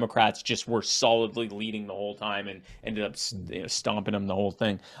 where the Democrats just were solidly leading the whole time and ended up stomping them the whole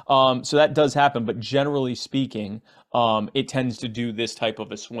thing. So that does happen, but generally speaking, it tends to do this type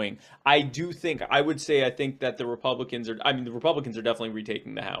of a swing. I think that the Republicans are definitely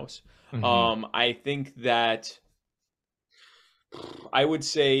retaking the House. I think that I would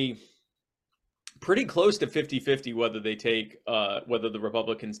say pretty close to 50-50 whether the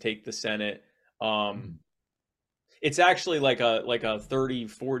Republicans take the Senate. It's actually like a 30,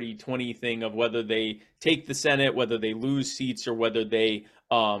 40, 20 thing of whether they take the Senate, whether they lose seats, or whether they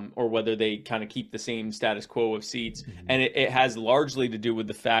kind of keep the same status quo of seats. And it has largely to do with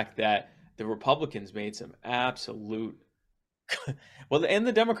the fact that the Republicans made some absolute Well, and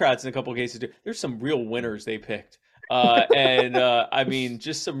the Democrats in a couple of cases, there's some real winners they picked. I mean,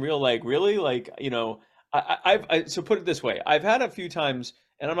 just some real, like, really, like, so put it this way. I've had a few times,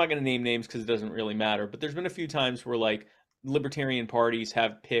 and I'm not going to name names because it doesn't really matter, but there's been a few times where, like, libertarian parties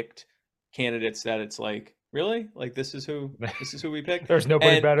have picked candidates that it's like, really? Like, this is who we picked? There's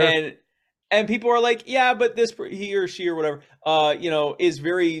nobody better. And people are like, yeah, but this, he or she or whatever, is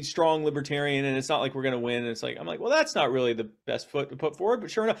very strong libertarian, and it's not like we're going to win. And it's like, I'm like, well, that's not really the best foot to put forward.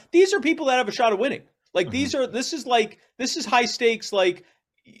 But sure enough, these are people that have a shot of winning. Like, this is high stakes. Like,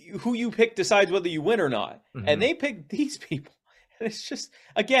 who you pick decides whether you win or not. And they picked these people. And it's just,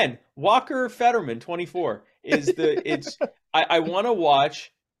 again, Walker Fetterman, 24, is I want to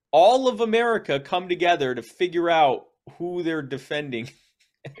watch all of America come together to figure out who they're defending.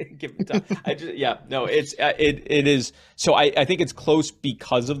 Give them time. It is. So I think it's close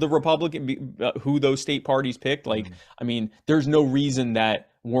because of the Republican, who those state parties picked. Like, I mean, there's no reason that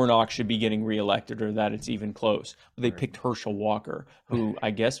Warnock should be getting reelected or that it's even close. But they picked Herschel Walker, who I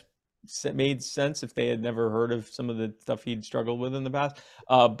guess made sense if they had never heard of some of the stuff he'd struggled with in the past.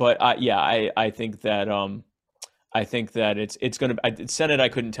 I think that it's going to Senate. I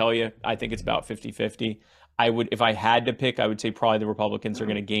couldn't tell you. I think it's about 50-50. If I had to pick, I would say probably the Republicans are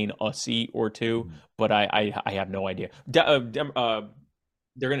going to gain a seat or two, but I have no idea.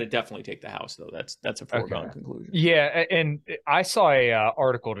 They're going to definitely take the House, though. That's a foregone conclusion. Yeah, and I saw a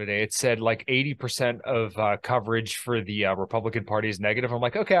article today. It said like 80% of coverage for the Republican Party is negative. I'm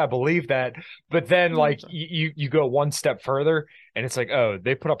like, okay, I believe that. But then like you go one step further, and it's like, oh,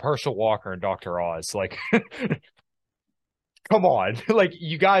 they put up Herschel Walker and Dr. Oz. Like, come on, like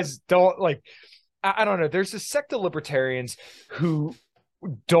you guys don't like. I don't know. There's a sect of libertarians who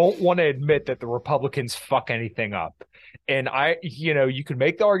don't want to admit that the Republicans fuck anything up. And you can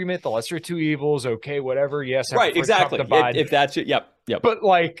make the argument, the lesser of two evils, okay, whatever. Yes. Right. Exactly. If that's it. Yep. But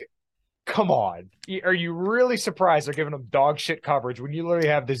like, come on. Are you really surprised they're giving them dog shit coverage when you literally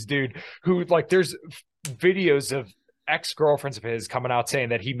have this dude who, like, there's videos of ex-girlfriends of his coming out saying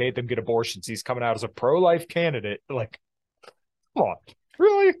that he made them get abortions. He's coming out as a pro-life candidate. Like, come on.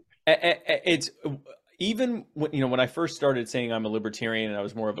 Really? It's even when I first started saying I'm a libertarian and I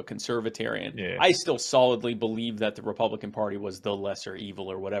was more of a conservatarian, I still solidly believe that the Republican Party was the lesser evil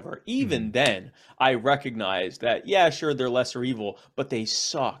or whatever. Even then, I recognized that, yeah, sure, they're lesser evil, but they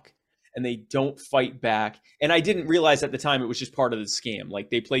suck and they don't fight back. And I didn't realize at the time it was just part of the scam.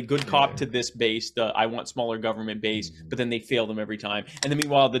 Like, they played good cop to this base, the I want smaller government base, but then they fail them every time. And then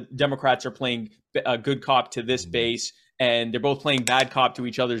meanwhile, the Democrats are playing good cop to this base, and they're both playing bad cop to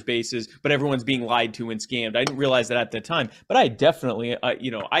each other's bases, but everyone's being lied to and scammed. I didn't realize that at the time, but I definitely,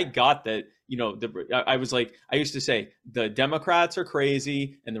 I got that, I was like, I used to say the Democrats are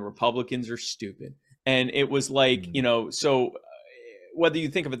crazy and the Republicans are stupid. And it was like, so whether you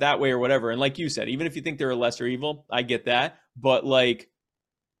think of it that way or whatever, and like you said, even if you think they're a lesser evil, I get that. But like,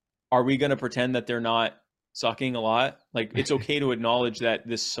 are we going to pretend that they're not sucking a lot? Like, it's okay to acknowledge that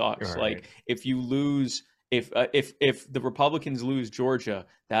this sucks. Right. Like, if you lose... If the Republicans lose Georgia,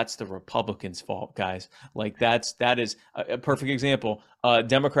 that's the Republicans' fault, guys. Like, that is a perfect example.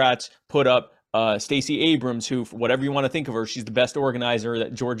 Democrats put up Stacey Abrams, who, whatever you want to think of her, she's the best organizer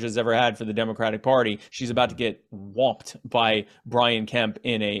that Georgia's ever had for the Democratic Party. She's about to get whomped by Brian Kemp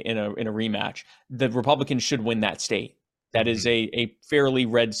in a rematch. The Republicans should win that state. That is a fairly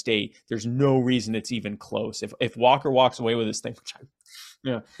red state. There's no reason it's even close. If Walker walks away with this thing,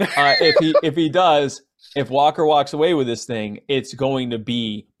 if he does. If Walker walks away with this thing, it's going to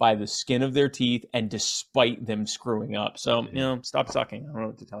be by the skin of their teeth and despite them screwing up. So, stop sucking. I don't know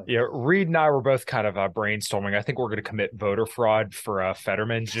what to tell you. Yeah, Reed and I were both kind of brainstorming. I think we're going to commit voter fraud for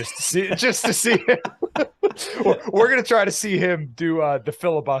Fetterman just to see him. We're going to try to see him do the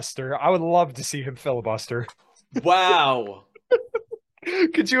filibuster. I would love to see him filibuster. Wow.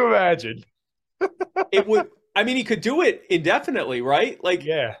 Could you imagine? It would. I mean, he could do it indefinitely, right? Like,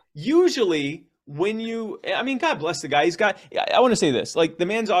 usually... God bless the guy. I want to say this, like, the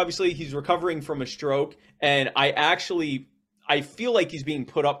man's obviously, he's recovering from a stroke, and I feel like he's being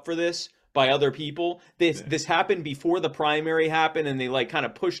put up for this by other people. This happened before the primary happened, and they like kind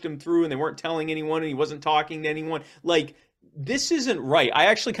of pushed him through, and they weren't telling anyone, and he wasn't talking to anyone. Like, this isn't right. I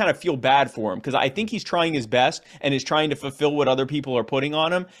actually kind of feel bad for him because I think he's trying his best and is trying to fulfill what other people are putting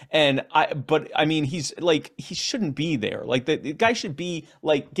on him. But he's like, he shouldn't be there. Like, the guy should be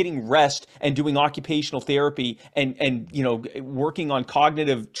like getting rest and doing occupational therapy and working on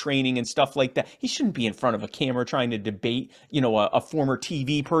cognitive training and stuff like that. He shouldn't be in front of a camera trying to debate, a former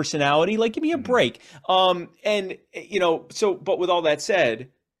TV personality. Like, give me a break. But with all that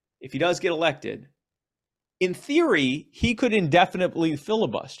said, if he does get elected, in theory, he could indefinitely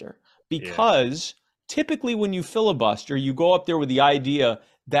filibuster because typically when you filibuster, you go up there with the idea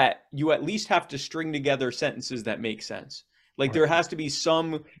that you at least have to string together sentences that make sense. Like there has to be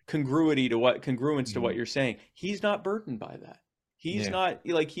some congruence to what you're saying. He's not burdened by that. He's not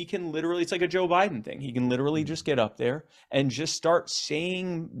like, he can literally, it's like a Joe Biden thing. He can literally just get up there and just start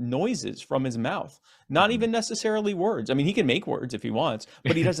saying noises from his mouth, not even necessarily words. I mean, he can make words if he wants,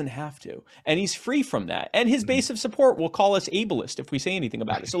 but he doesn't have to. And he's free from that. And his base of support will call us ableist if we say anything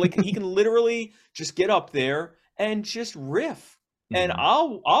about it. So like he can literally just get up there and just riff. And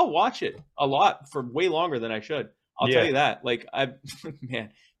I'll watch it a lot for way longer than I should. I'll tell you that. Like man,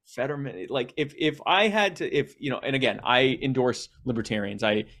 Fetterman, like if I had to, and again, I endorse libertarians.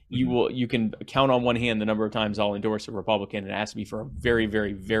 You can count on one hand the number of times I'll endorse a Republican, and it has to be for a very,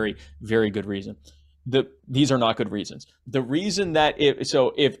 very, very, very good reason. These are not good reasons. The reason that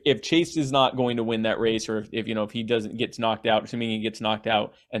if Chase is not going to win that race, or if he gets knocked out, assuming he gets knocked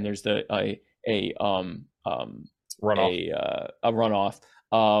out, and there's a runoff,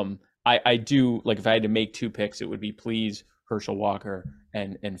 I do, like, if I had to make two picks, it would be please Herschel Walker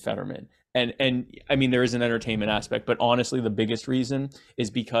and Fetterman. And I mean, there is an entertainment aspect, but honestly, the biggest reason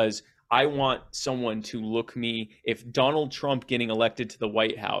is because I want someone to look me, if Donald Trump getting elected to the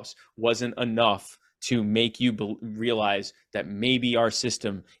White House wasn't enough to make you realize that maybe our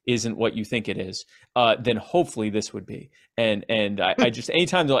system isn't what you think it is, then hopefully this would be. And I just,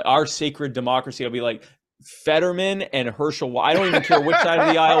 anytime like our sacred democracy, I'll be like, Fetterman and Herschel, I don't even care which side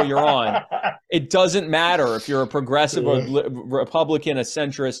of the aisle you're on. It doesn't matter if you're a progressive or Republican, a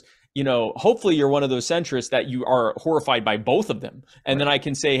centrist. Hopefully you're one of those centrists that you are horrified by both of them. And then I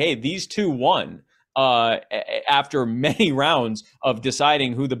can say, hey, these two won after many rounds of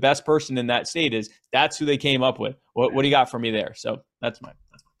deciding who the best person in that state is. That's who they came up with. What do you got for me there? So that's my.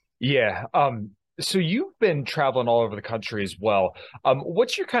 Yeah. So you've been traveling all over the country as well.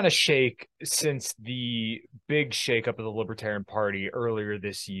 What's your kind of shake since the big shakeup of the Libertarian Party earlier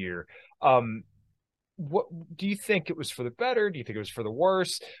this year? What do you think it was for the better? Do you think it was for the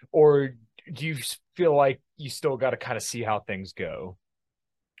worse? Or do you feel like you still got to kind of see how things go?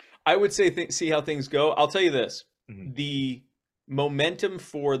 I would say see how things go. I'll tell you this. The momentum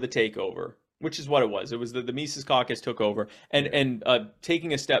for the takeover, which is what it was. It was the Mises Caucus took over. And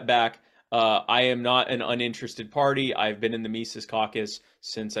taking a step back, I am not an uninterested party. I've been in the Mises Caucus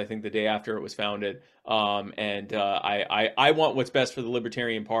since I think the day after it was founded. I want what's best for the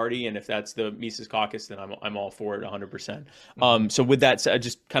Libertarian Party, and if that's the Mises Caucus, then I'm all for it 100%. So with that said,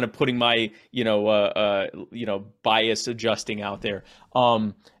 just kind of putting my bias adjusting out there.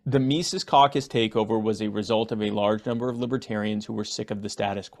 The Mises Caucus takeover was a result of a large number of libertarians who were sick of the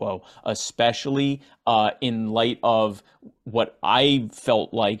status quo, especially in light of what I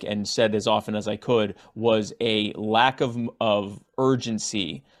felt like and said as often as I could was a lack of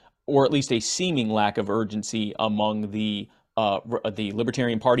urgency, or at least a seeming lack of urgency among the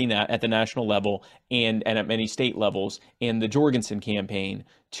Libertarian Party at the national level and at many state levels, and the Jorgensen campaign,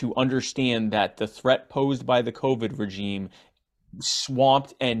 to understand that the threat posed by the COVID regime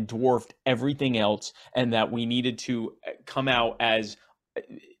swamped and dwarfed everything else, and that we needed to come out as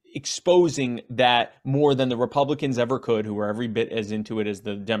exposing that more than the Republicans ever could, who were every bit as into it as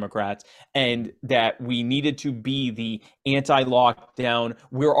the Democrats, and that we needed to be the anti-lockdown.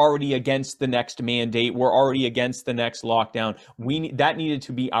 We're already against the next mandate. We're already against the next lockdown. That needed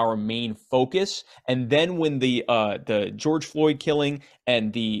to be our main focus. And then when the George Floyd killing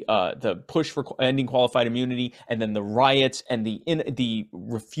and the push for ending qualified immunity, and then the riots and the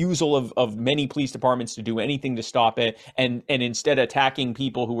refusal of many police departments to do anything to stop it, and instead attacking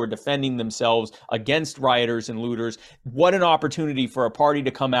people who were defending themselves against rioters and looters, what an opportunity for a party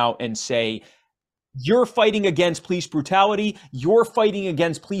to come out and say, you're fighting against police brutality, you're fighting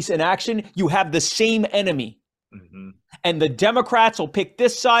against police inaction, you have the same enemy. And the Democrats will pick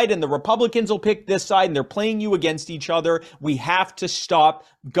this side and the Republicans will pick this side, and they're playing you against each other. We have to stop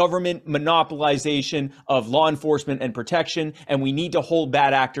government monopolization of law enforcement and protection, and we need to hold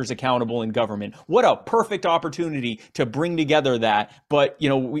bad actors accountable in government. What a perfect opportunity to bring together that. But,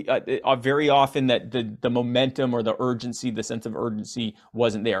 we very often that the momentum or the urgency, the sense of urgency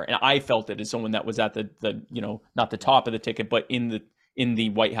wasn't there. And I felt it as someone that was at the not the top of the ticket, but in the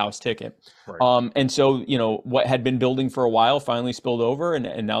White House ticket. Right. And so, what had been building for a while finally spilled over,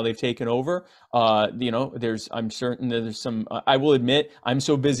 and now they've taken over. I'm certain that there's some, I will admit, I'm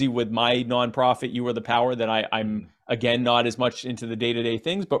so busy with my nonprofit, You Are the Power, that Again, not as much into the day-to-day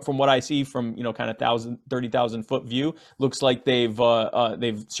things, but from what I see from, kind of 30,000 foot view, looks like they've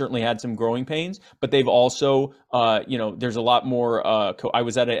certainly had some growing pains, but they've also, there's a lot more. I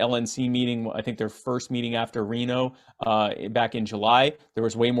was at an LNC meeting, I think their first meeting after Reno back in July. There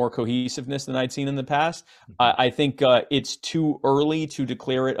was way more cohesiveness than I'd seen in the past. I think it's too early to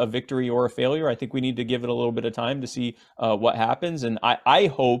declare it a victory or a failure. I think we need to give it a little bit of time to see what happens. And I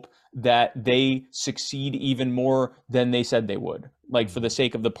hope that they succeed even more than they said they would. Like, for the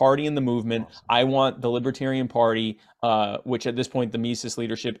sake of the party and the movement, I want the Libertarian Party, which at this point the Mises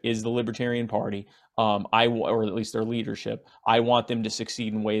leadership is the Libertarian Party, or at least their leadership. I want them to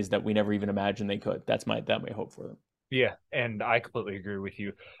succeed in ways that we never even imagined they could. That's my hope for them. Yeah, and I completely agree with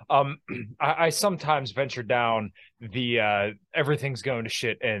you. I sometimes venture down the everything's going to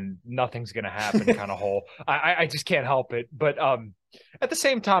shit and nothing's going to happen kind of hole. I just can't help it. But at the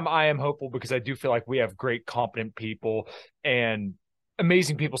same time, I am hopeful because I do feel like we have great, competent people and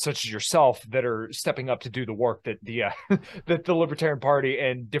amazing people such as yourself that are stepping up to do the work that that the Libertarian Party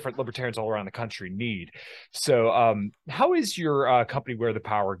and different libertarians all around the country need. So how is your company Where the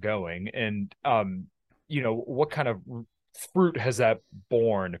Power going? And what kind of fruit has that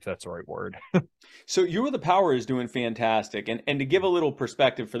borne, if that's the right word? So You Are the Power is doing fantastic. And to give a little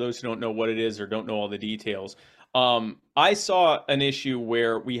perspective for those who don't know what it is or don't know all the details, I saw an issue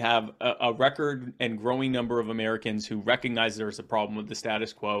where we have a record and growing number of Americans who recognize there's a problem with the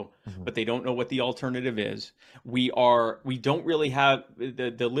status quo, but they don't know what the alternative is. We don't really have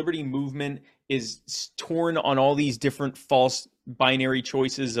the liberty movement is torn on all these different false binary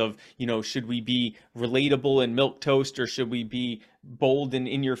choices of, should we be relatable and milquetoast, or should we be bold and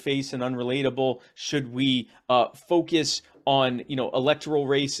in your face and unrelatable? Should we focus on electoral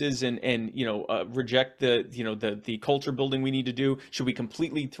races and reject the culture building we need to do? Should we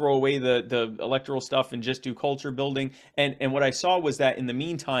completely throw away the electoral stuff and just do culture building? And what I saw was that in the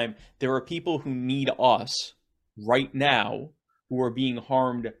meantime, there are people who need us right now, who are being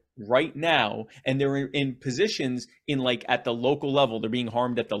harmed right now, and they're in positions at the local level. They're being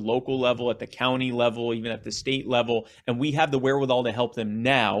harmed at the local level, at the county level, even at the state level, and we have the wherewithal to help them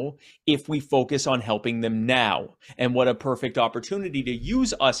now if we focus on helping them now. And what a perfect opportunity to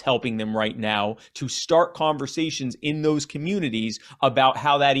use us helping them right now to start conversations in those communities about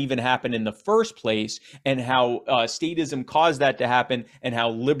how that even happened in the first place, and how statism caused that to happen, and how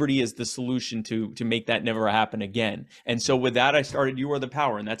liberty is the solution to make that never happen again. And so with that, I started You Are the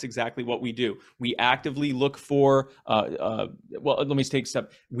Power, and that's exactly what we do. We actively look for, let me take a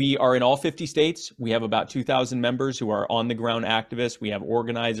step. We are in all 50 states. We have about 2,000 members who are on the ground activists. We have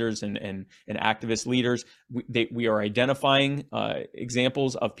organizers and activist leaders. We are identifying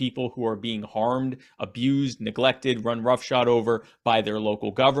examples of people who are being harmed, abused, neglected, run roughshod over by their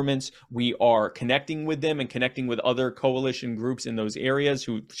local governments. We are connecting with them and connecting with other coalition groups in those areas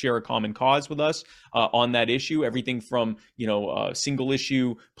who share a common cause with us on that issue. Everything from, single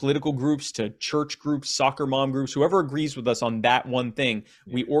issue political groups to church groups, soccer mom groups, whoever agrees with us on that one thing.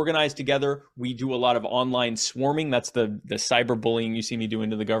 We organize together. We do a lot of online swarming. That's the cyberbullying you see me doing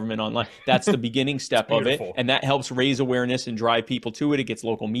to the government online. That's the beginning step of it. And that helps raise awareness and drive people to it. It gets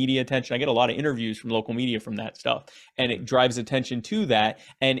local media attention. I get a lot of interviews from local media from that stuff, and it drives attention to that.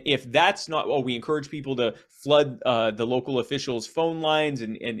 And if that's not, we encourage people to flood the local officials' phone lines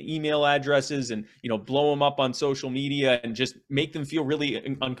and email addresses, and blow them up on social media and just make them feel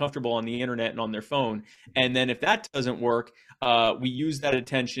really uncomfortable on the internet and on their phone. And then if that doesn't work, we use that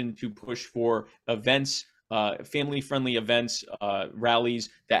attention to push for events, family-friendly events, rallies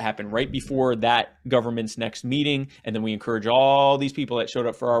that happen right before that government's next meeting. And then we encourage all these people that showed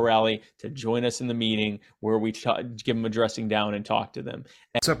up for our rally to join us in the meeting, where we give them a dressing down and talk to them.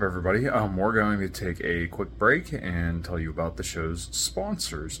 What's up, everybody? We're going to take a quick break and tell you about the show's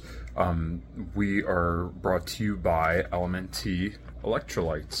sponsors. We are brought to you by LMNT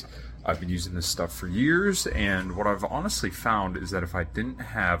Electrolytes. I've been using this stuff for years, and what I've honestly found is that if I didn't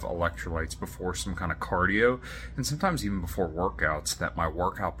have electrolytes before some kind of cardio, and sometimes even before workouts, that my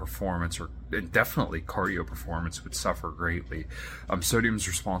workout performance, or definitely cardio performance, would suffer greatly. Sodium is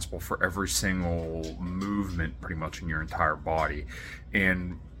responsible for every single movement pretty much in your entire body,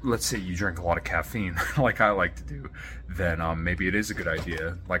 and let's say you drink a lot of caffeine, like I like to do, then maybe it is a good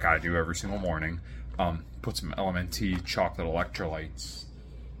idea, like I do every single morning, put some LMNT chocolate electrolytes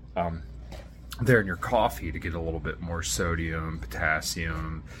there in your coffee to get a little bit more sodium,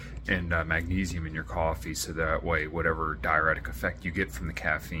 potassium, and magnesium in your coffee, so that way whatever diuretic effect you get from the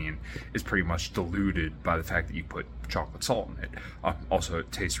caffeine is pretty much diluted by the fact that you put chocolate salt in it. Also,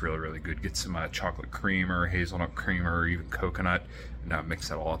 it tastes really, really good. Get some chocolate cream or hazelnut cream or even coconut, and mix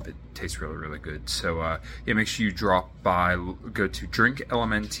that all up. It tastes really, really good. So yeah, make sure you drop by, go to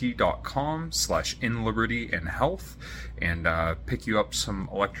drinklmnt.com/inlibertyandhealth and pick you up some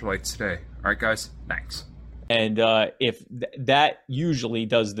electrolytes today. All right, guys, thanks. And if that usually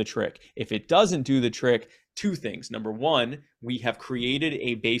does the trick. If it doesn't do the trick, two things. Number one, we have created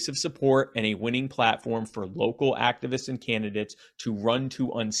a base of support and a winning platform for local activists and candidates to run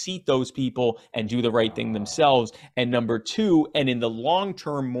to unseat those people and do the right thing themselves. And number two, and in the long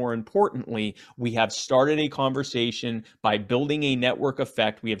term, more importantly, we have started a conversation by building a network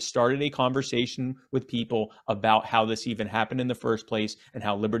effect. We have started a conversation with people about how this even happened in the first place and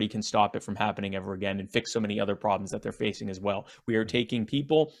how Liberty can stop it from happening ever again and fix so many other problems that they're facing as well. We are taking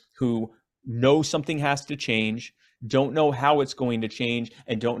people who know something has to change, don't know how it's going to change,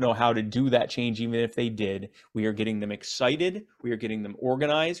 and don't know how to do that change even if they did. We are getting them excited. We are getting them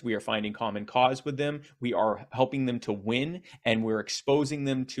organized. We are finding common cause with them. We are helping them to win, and we're exposing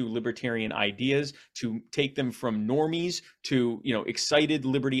them to libertarian ideas to take them from normies to, excited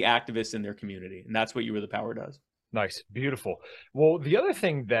liberty activists in their community. And that's what You Are the Power does. Nice. Beautiful. Well, the other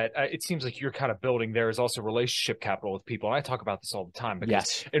thing that it seems like you're kind of building there is also relationship capital with people. And I talk about this all the time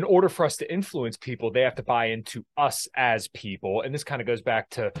because in order for us to influence people, they have to buy into us as people. And this kind of goes back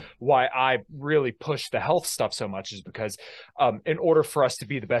to why I really push the health stuff so much, is because in order for us to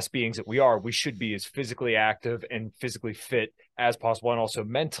be the best beings that we are, we should be as physically active and physically fit as possible, and also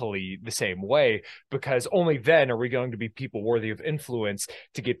mentally the same way, because only then are we going to be people worthy of influence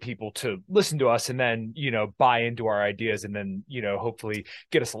to get people to listen to us and then, buy into our ideas and then, hopefully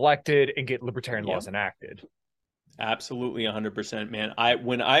get us elected and get libertarian laws enacted. Absolutely. 100%, man.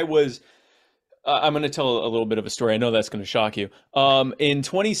 I'm going to tell a little bit of a story. I know that's going to shock you. In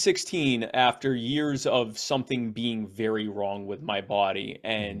 2016, after years of something being very wrong with my body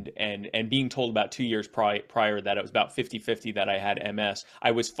and being told about 2 years prior that it was about 50-50 that I had MS,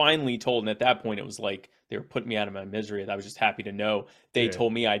 I was finally told, and at that point it was like they were putting me out of my misery. I was just happy to know they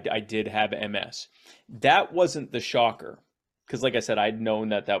told me I did have MS. That wasn't the shocker, because like I said, I'd known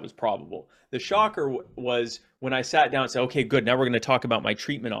that was probable. The shocker was when I sat down and said, okay, good, now we're going to talk about my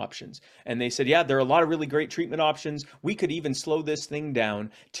treatment options. And they said, yeah, there are a lot of really great treatment options. We could even slow this thing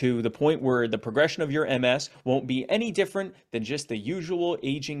down to the point where the progression of your MS won't be any different than just the usual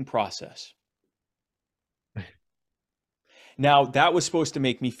aging process. Now, that was supposed to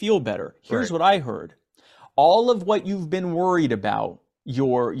make me feel better. Here's what I heard. All of what you've been worried about,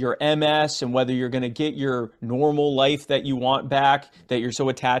 your MS and whether you're going to get your normal life that you want back, that you're so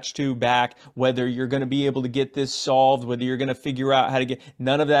attached to back, whether you're going to be able to get this solved, whether you're going to figure out how to get,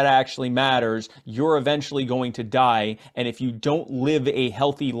 none of that actually matters. You're eventually going to die. And if you don't live a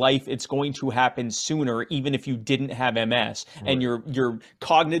healthy life, it's going to happen sooner, even if you didn't have MS. And your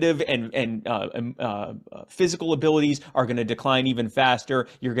cognitive and physical abilities are going to decline even faster.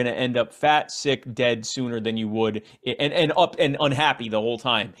 You're going to end up fat, sick, dead sooner than you would, and up and unhappy the whole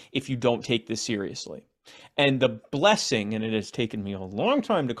time if you don't take this seriously. And the blessing, and it has taken me a long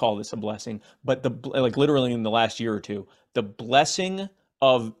time to call this a blessing, but literally in the last year or two, the blessing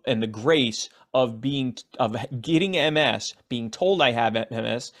of and the grace of getting MS, being told I have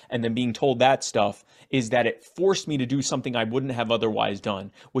MS, and then being told that stuff, is that it forced me to do something I wouldn't have otherwise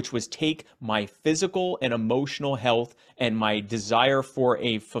done, which was take my physical and emotional health and my desire for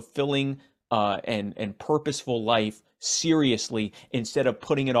a fulfilling and purposeful life seriously, instead of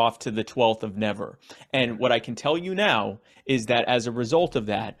putting it off to the 12th of never. And what I can tell you now is that as a result of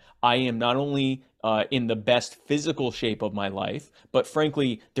that, I am not only in the best physical shape of my life, but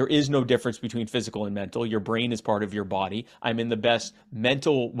frankly, there is no difference between physical and mental. Your brain is part of your body. I'm in the best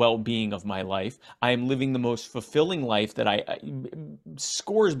mental well-being of my life. I am living the most fulfilling life that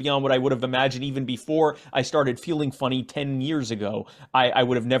scores beyond what I would have imagined even before I started feeling funny 10 years ago. I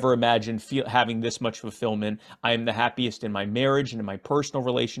would have never imagined having this much fulfillment. I am the happiest in my marriage and in my personal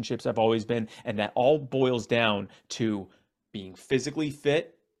relationships I've always been. And that all boils down to being physically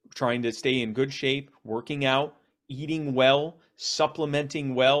fit, trying to stay in good shape, working out, eating well,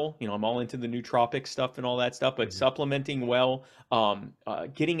 supplementing well. I'm all into the nootropic stuff and all that stuff, but supplementing well,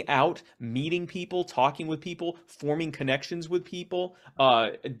 getting out, meeting people, talking with people, forming connections with people,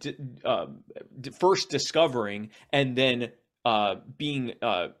 first discovering, and then being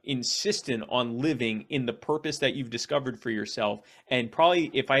insistent on living in the purpose that you've discovered for yourself. And probably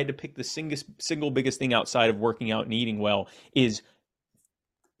if I had to pick the single biggest thing outside of working out and eating well, is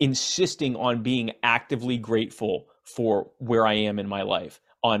insisting on being actively grateful for where I am in my life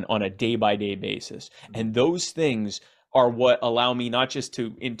on a day-by-day basis. And those things are what allow me not just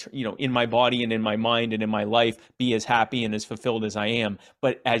to, in my body and in my mind and in my life, be as happy and as fulfilled as I am,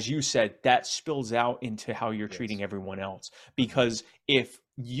 but as you said, that spills out into how you're treating everyone else. Because if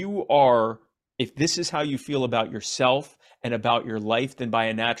this is how you feel about yourself and about your life, then by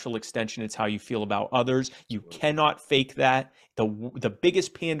a natural extension, it's how you feel about others. You cannot fake that. The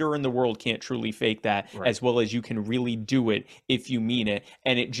biggest panderer in the world can't truly fake that, as well as you can really do it if you mean it.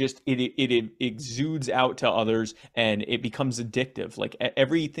 And it exudes out to others, and it becomes addictive. Like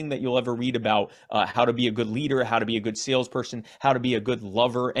everything that you'll ever read about how to be a good leader, how to be a good salesperson, how to be a good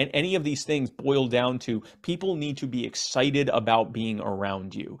lover, and any of these things boil down to people need to be excited about being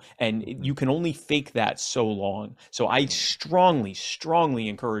around you. And you can only fake that so long. So I strongly, strongly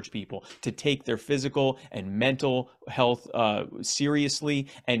encourage people to take their physical and mental health seriously,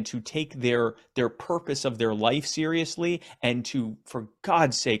 and to take their purpose of their life seriously, and to, for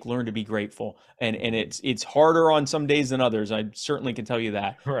God's sake, learn to be grateful. And it's harder on some days than others. I certainly can tell you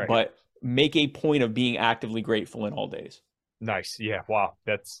that. Right. But make a point of being actively grateful in all days. Nice. Yeah. Wow.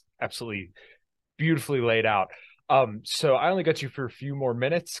 That's absolutely beautifully laid out. So I only got you for a few more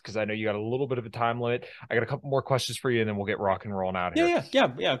minutes because I know you got a little bit of a time limit. I got a couple more questions for you, and then we'll get rock and rolling out here.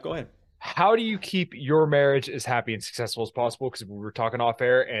 Yeah. Go ahead. How do you keep your marriage as happy and successful as possible? Because we were talking off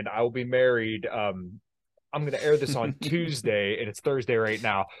air, and I will be married. I'm going to air this on Tuesday, and it's Thursday right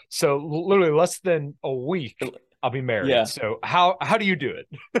now. So literally less than a week, I'll be married. Yeah. So how do you do it?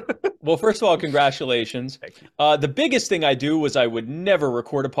 Well, first of all, congratulations. Thank you. The biggest thing I do was I would never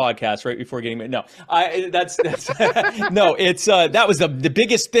record a podcast right before getting married. No, that's no. It's that was the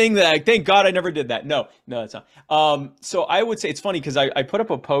biggest thing that thank God I never did that. No, it's not. So I would say it's funny because I put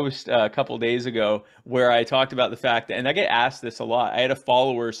up a post a couple of days ago where I talked about the fact that, and I get asked this a lot. I had a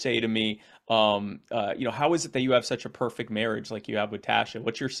follower say to me, how is it that you have such a perfect marriage like you have with Tasha?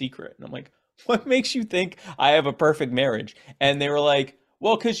 What's your secret? And I'm like, what makes you think I have a perfect marriage? And they were like,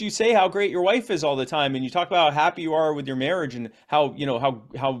 well, because you say how great your wife is all the time, and you talk about how happy you are with your marriage, and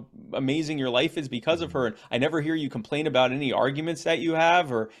how amazing your life is because of her. And I never hear you complain about any arguments that you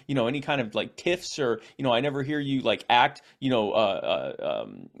have, or any kind of like tiffs, or I never hear you like act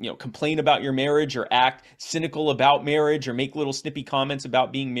complain about your marriage, or act cynical about marriage, or make little snippy comments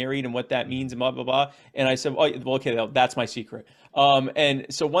about being married and what that means and blah blah blah. And I said, well, okay, that's my secret. And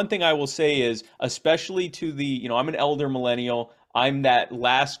so one thing I will say is, especially to the I'm an elder millennial. I'm that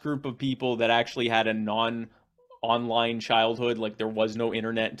last group of people that actually had a non-online childhood. Like there was no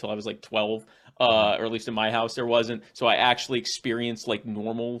internet until I was like 12, or at least in my house there wasn't. So I actually experienced like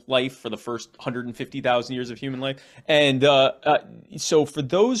normal life for the first 150,000 years of human life. And so for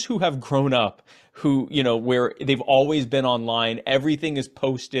those who have grown up, who, where they've always been online, everything is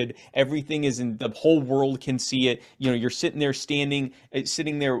posted, everything is the whole world can see it. You're sitting there,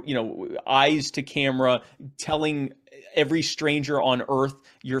 eyes to camera, telling every stranger on earth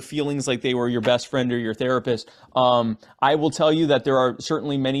your feelings like they were your best friend or your therapist. I will tell you that there are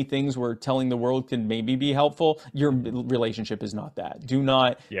certainly many things where telling the world can maybe be helpful. Your relationship is not that. Do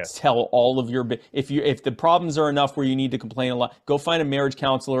not tell all of your, if the problems are enough where you need to complain a lot, go find a marriage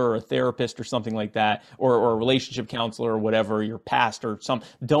counselor or a therapist or something like that, or a relationship counselor or whatever, your past or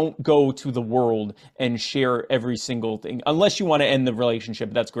don't go to the world and share every single thing unless you want to end the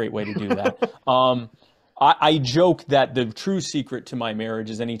relationship. That's a great way to do that. I joke that the true secret to my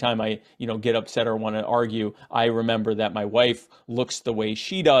marriage is anytime I, get upset or want to argue, I remember that my wife looks the way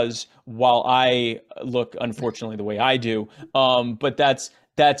she does while I look, unfortunately, the way I do. But that's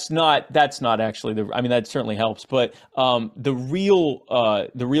not actually that certainly helps. But the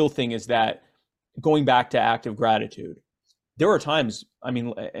real thing is that going back to active gratitude, there are times,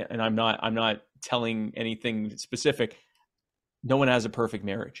 and I'm not telling anything specific. No one has a perfect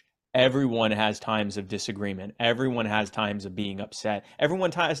marriage. Everyone has times of disagreement. Everyone has times of being upset.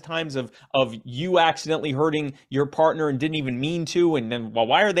 Everyone has times of you accidentally hurting your partner and didn't even mean to. And then, well,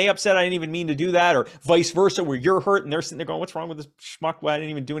 why are they upset? I didn't even mean to do that. Or vice versa, where you're hurt and they're sitting there going, what's wrong with this schmuck? Why I didn't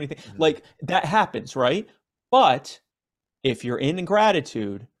even do anything. Mm-hmm. Like that happens, right? But if you're in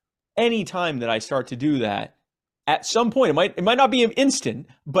gratitude, anytime that I start to do that, at some point, it might not be an instant,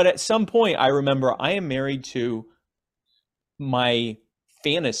 but at some point I remember I am married to my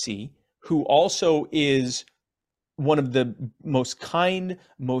fantasy, who also is one of the most kind,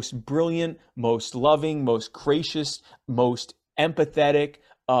 most brilliant, most loving, most gracious, most empathetic,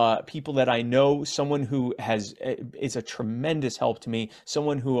 people that I know, someone who is a tremendous help to me,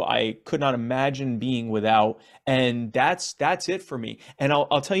 someone who I could not imagine being without. And that's it for me. And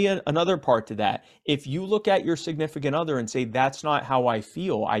I'll tell you another part to that. If you look at your significant other and say, that's not how I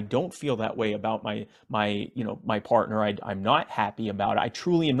feel, I don't feel that way about my partner, I'm not happy about it. I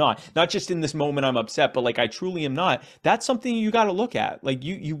truly am not just in this moment I'm upset, but like I truly am not. That's something you got to look at. Like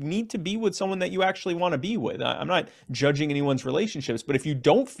you need to be with someone that you actually want to be with. I'm not judging anyone's relationships, but if you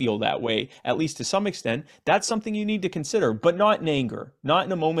don't feel that way, at least to some extent, that's something you need to consider, but not in anger, not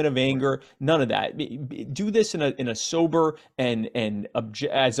in a moment of anger, none of that. Do this in a sober and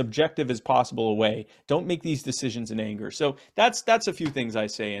as objective as possible a way. Don't make these decisions in anger. So that's a few things I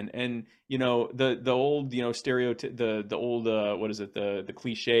say. And the old, stereotype, the old, what is it? The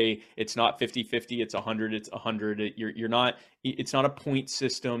cliche, it's not 50-50, it's 100, it's 100. You're not, it's not a point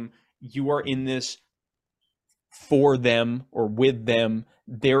system. You are in this for them or with them.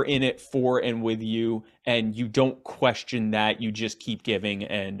 They're in it for and with you, and you don't question that. You just keep giving,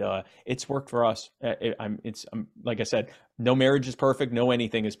 and it's worked for us. I'm like I said, no marriage is perfect, no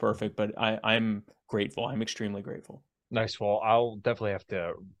anything is perfect, but I'm grateful. I'm extremely grateful. Nice. Well, I'll definitely have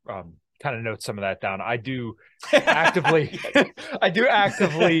to kind of note some of that down. I do actively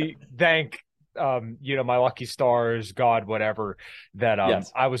thank my lucky stars, God, whatever, that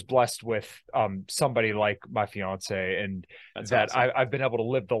yes. I was blessed with somebody like my fiance, and that's that awesome. I've been able to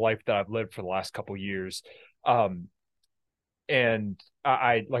live the life that I've lived for the last couple of years. And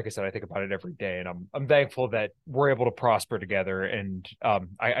I like I said, I think about it every day, and I'm thankful that we're able to prosper together, and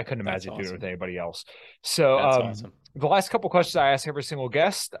I couldn't imagine doing it with anybody else. So awesome. The last couple of questions I ask every single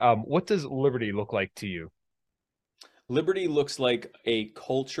guest, what does liberty look like to you? Liberty looks like a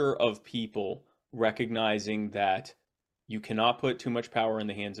culture of people recognizing that you cannot put too much power in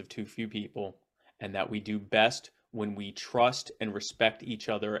the hands of too few people, and that we do best when we trust and respect each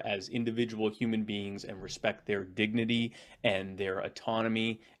other as individual human beings and respect their dignity and their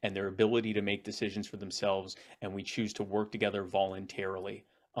autonomy and their ability to make decisions for themselves, and we choose to work together voluntarily.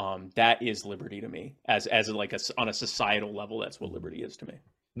 That is liberty to me. As like on a societal level, that's what liberty is to me.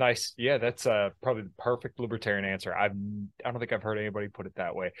 Nice. Yeah, that's probably the perfect libertarian answer. I don't think I've heard anybody put it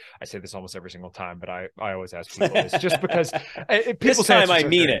that way. I say this almost every single time, but I always ask people this just because this time I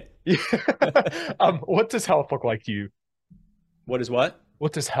mean it. What does health look like to you? What is what?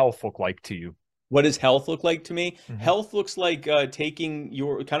 What does health look like to you? What does health look like to me? Mm-hmm. Health looks like taking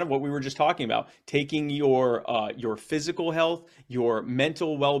your kind of what we were just talking about, taking your physical health, your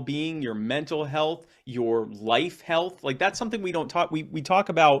mental well-being, your mental health, your life health. Like that's something we don't talk. We talk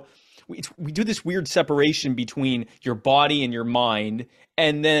about. We do this weird separation between your body and your mind,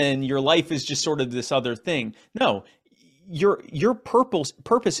 and then your life is just sort of this other thing. No. Your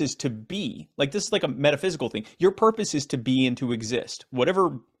purpose is to be. Like this is like a metaphysical thing. Your purpose is to be and to exist.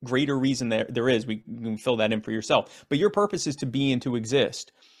 Whatever greater reason there is, we can fill that in for yourself. But your purpose is to be and to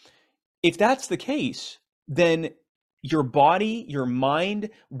exist. If that's the case, then your body, your mind,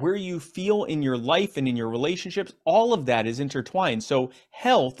 where you feel in your life and in your relationships, all of that is intertwined. So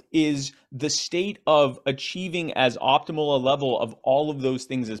health is the state of achieving as optimal a level of all of those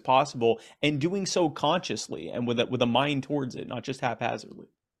things as possible, and doing so consciously and with a mind towards it, not just haphazardly.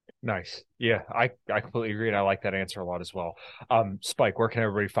 Nice. Yeah, I completely agree, and I like that answer a lot as well. Spike, where can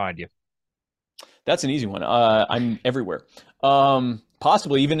everybody find you? That's an easy one. I'm everywhere.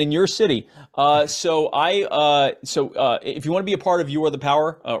 Possibly even in your city. So if you want to be a part of You Are the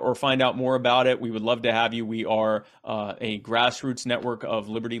Power or find out more about it, we would love to have you. We are a grassroots network of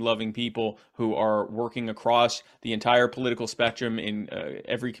liberty-loving people who are working across the entire political spectrum in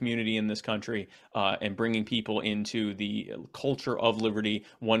every community in this country and bringing people into the culture of liberty,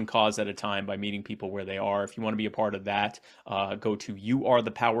 one cause at a time, by meeting people where they are. If you want to be a part of that, go to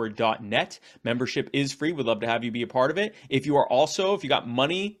youarethepower.net. Membership is free. We'd love to have you be a part of it. If you got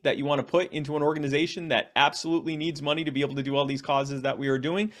money that you want to put into an organization that absolutely needs money to be able to do all these causes that we are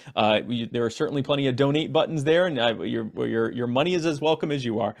doing, there are certainly plenty of donate buttons there, and your money is as welcome as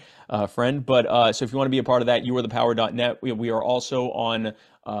you are, friend. But so if you want to be a part of that, youarethepower.net. We are also on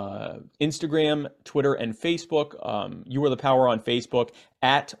Instagram, Twitter, and Facebook. You Are the Power on Facebook,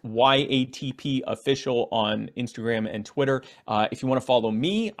 at YATP Official on Instagram and Twitter. If you want to follow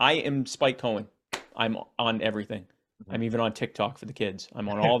me, I am Spike Cohen. I'm on everything. I'm even on TikTok for the kids. I'm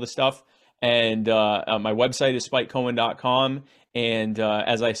on all the stuff. And my website is spikecohen.com. And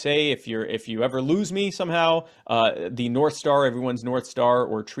as I say, if you ever lose me somehow, the North Star, everyone's North Star,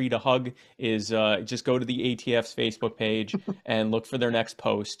 or tree to hug, is just go to the ATF's Facebook page and look for their next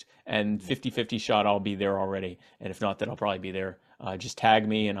post. And 50-50 shot, I'll be there already. And if not, then I'll probably be there just tag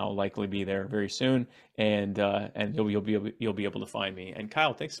me, and I'll likely be there very soon. And you'll be able to find me. And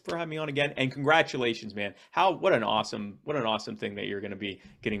Kyle, thanks for having me on again. And congratulations, man! What an awesome thing that you're going to be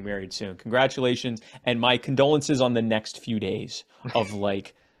getting married soon. Congratulations, and my condolences on the next few days of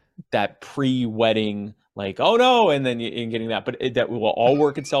like that pre-wedding, like, oh no, and then you're getting that, but that will all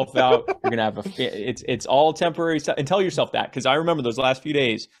work itself out. You're gonna have it's all temporary stuff, and tell yourself that, because I remember those last few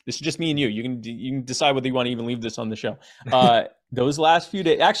days. This is just me and you. You can decide whether you want to even leave this on the show. Those last few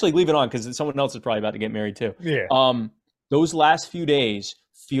days, actually leave it on, because someone else is probably about to get married too. Yeah. Those last few days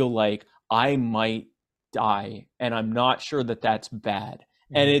feel like I might die, and I'm not sure that that's bad.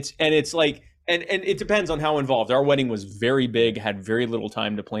 And it's like. And it depends on how involved. Our wedding was very big, had very little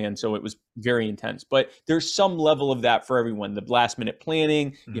time to plan, so it was very intense. But there's some level of that for everyone. The last minute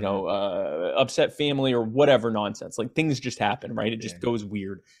planning, upset family or whatever nonsense. Like, things just happen, right? It just goes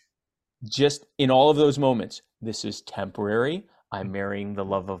weird. Just in all of those moments, this is temporary. I'm marrying the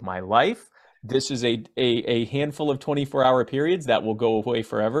love of my life. This is a handful of 24-hour periods that will go away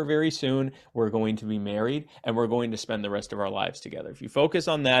forever very soon. We're going to be married, and we're going to spend the rest of our lives together. If you focus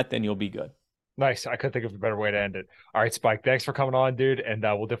on that, then you'll be good. Nice. I couldn't think of a better way to end it. All right, Spike, thanks for coming on, dude. And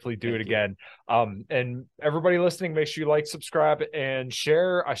we'll definitely do it again. And everybody listening, make sure you like, subscribe, and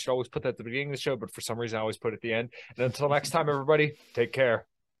share. I should always put that at the beginning of the show, but for some reason I always put it at the end. And until next time, everybody, take care.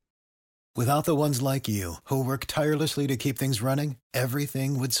 Without the ones like you, who work tirelessly to keep things running,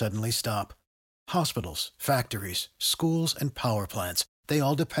 everything would suddenly stop. Hospitals, factories, schools, and power plants, they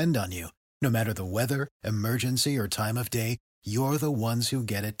all depend on you. No matter the weather, emergency, or time of day, you're the ones who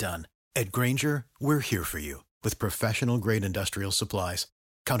get it done. At Grainger, we're here for you with professional-grade industrial supplies.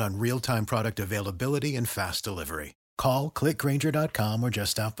 Count on real-time product availability and fast delivery. Call, click Grainger.com, or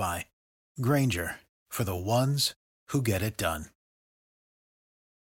just stop by. Grainger, for the ones who get it done.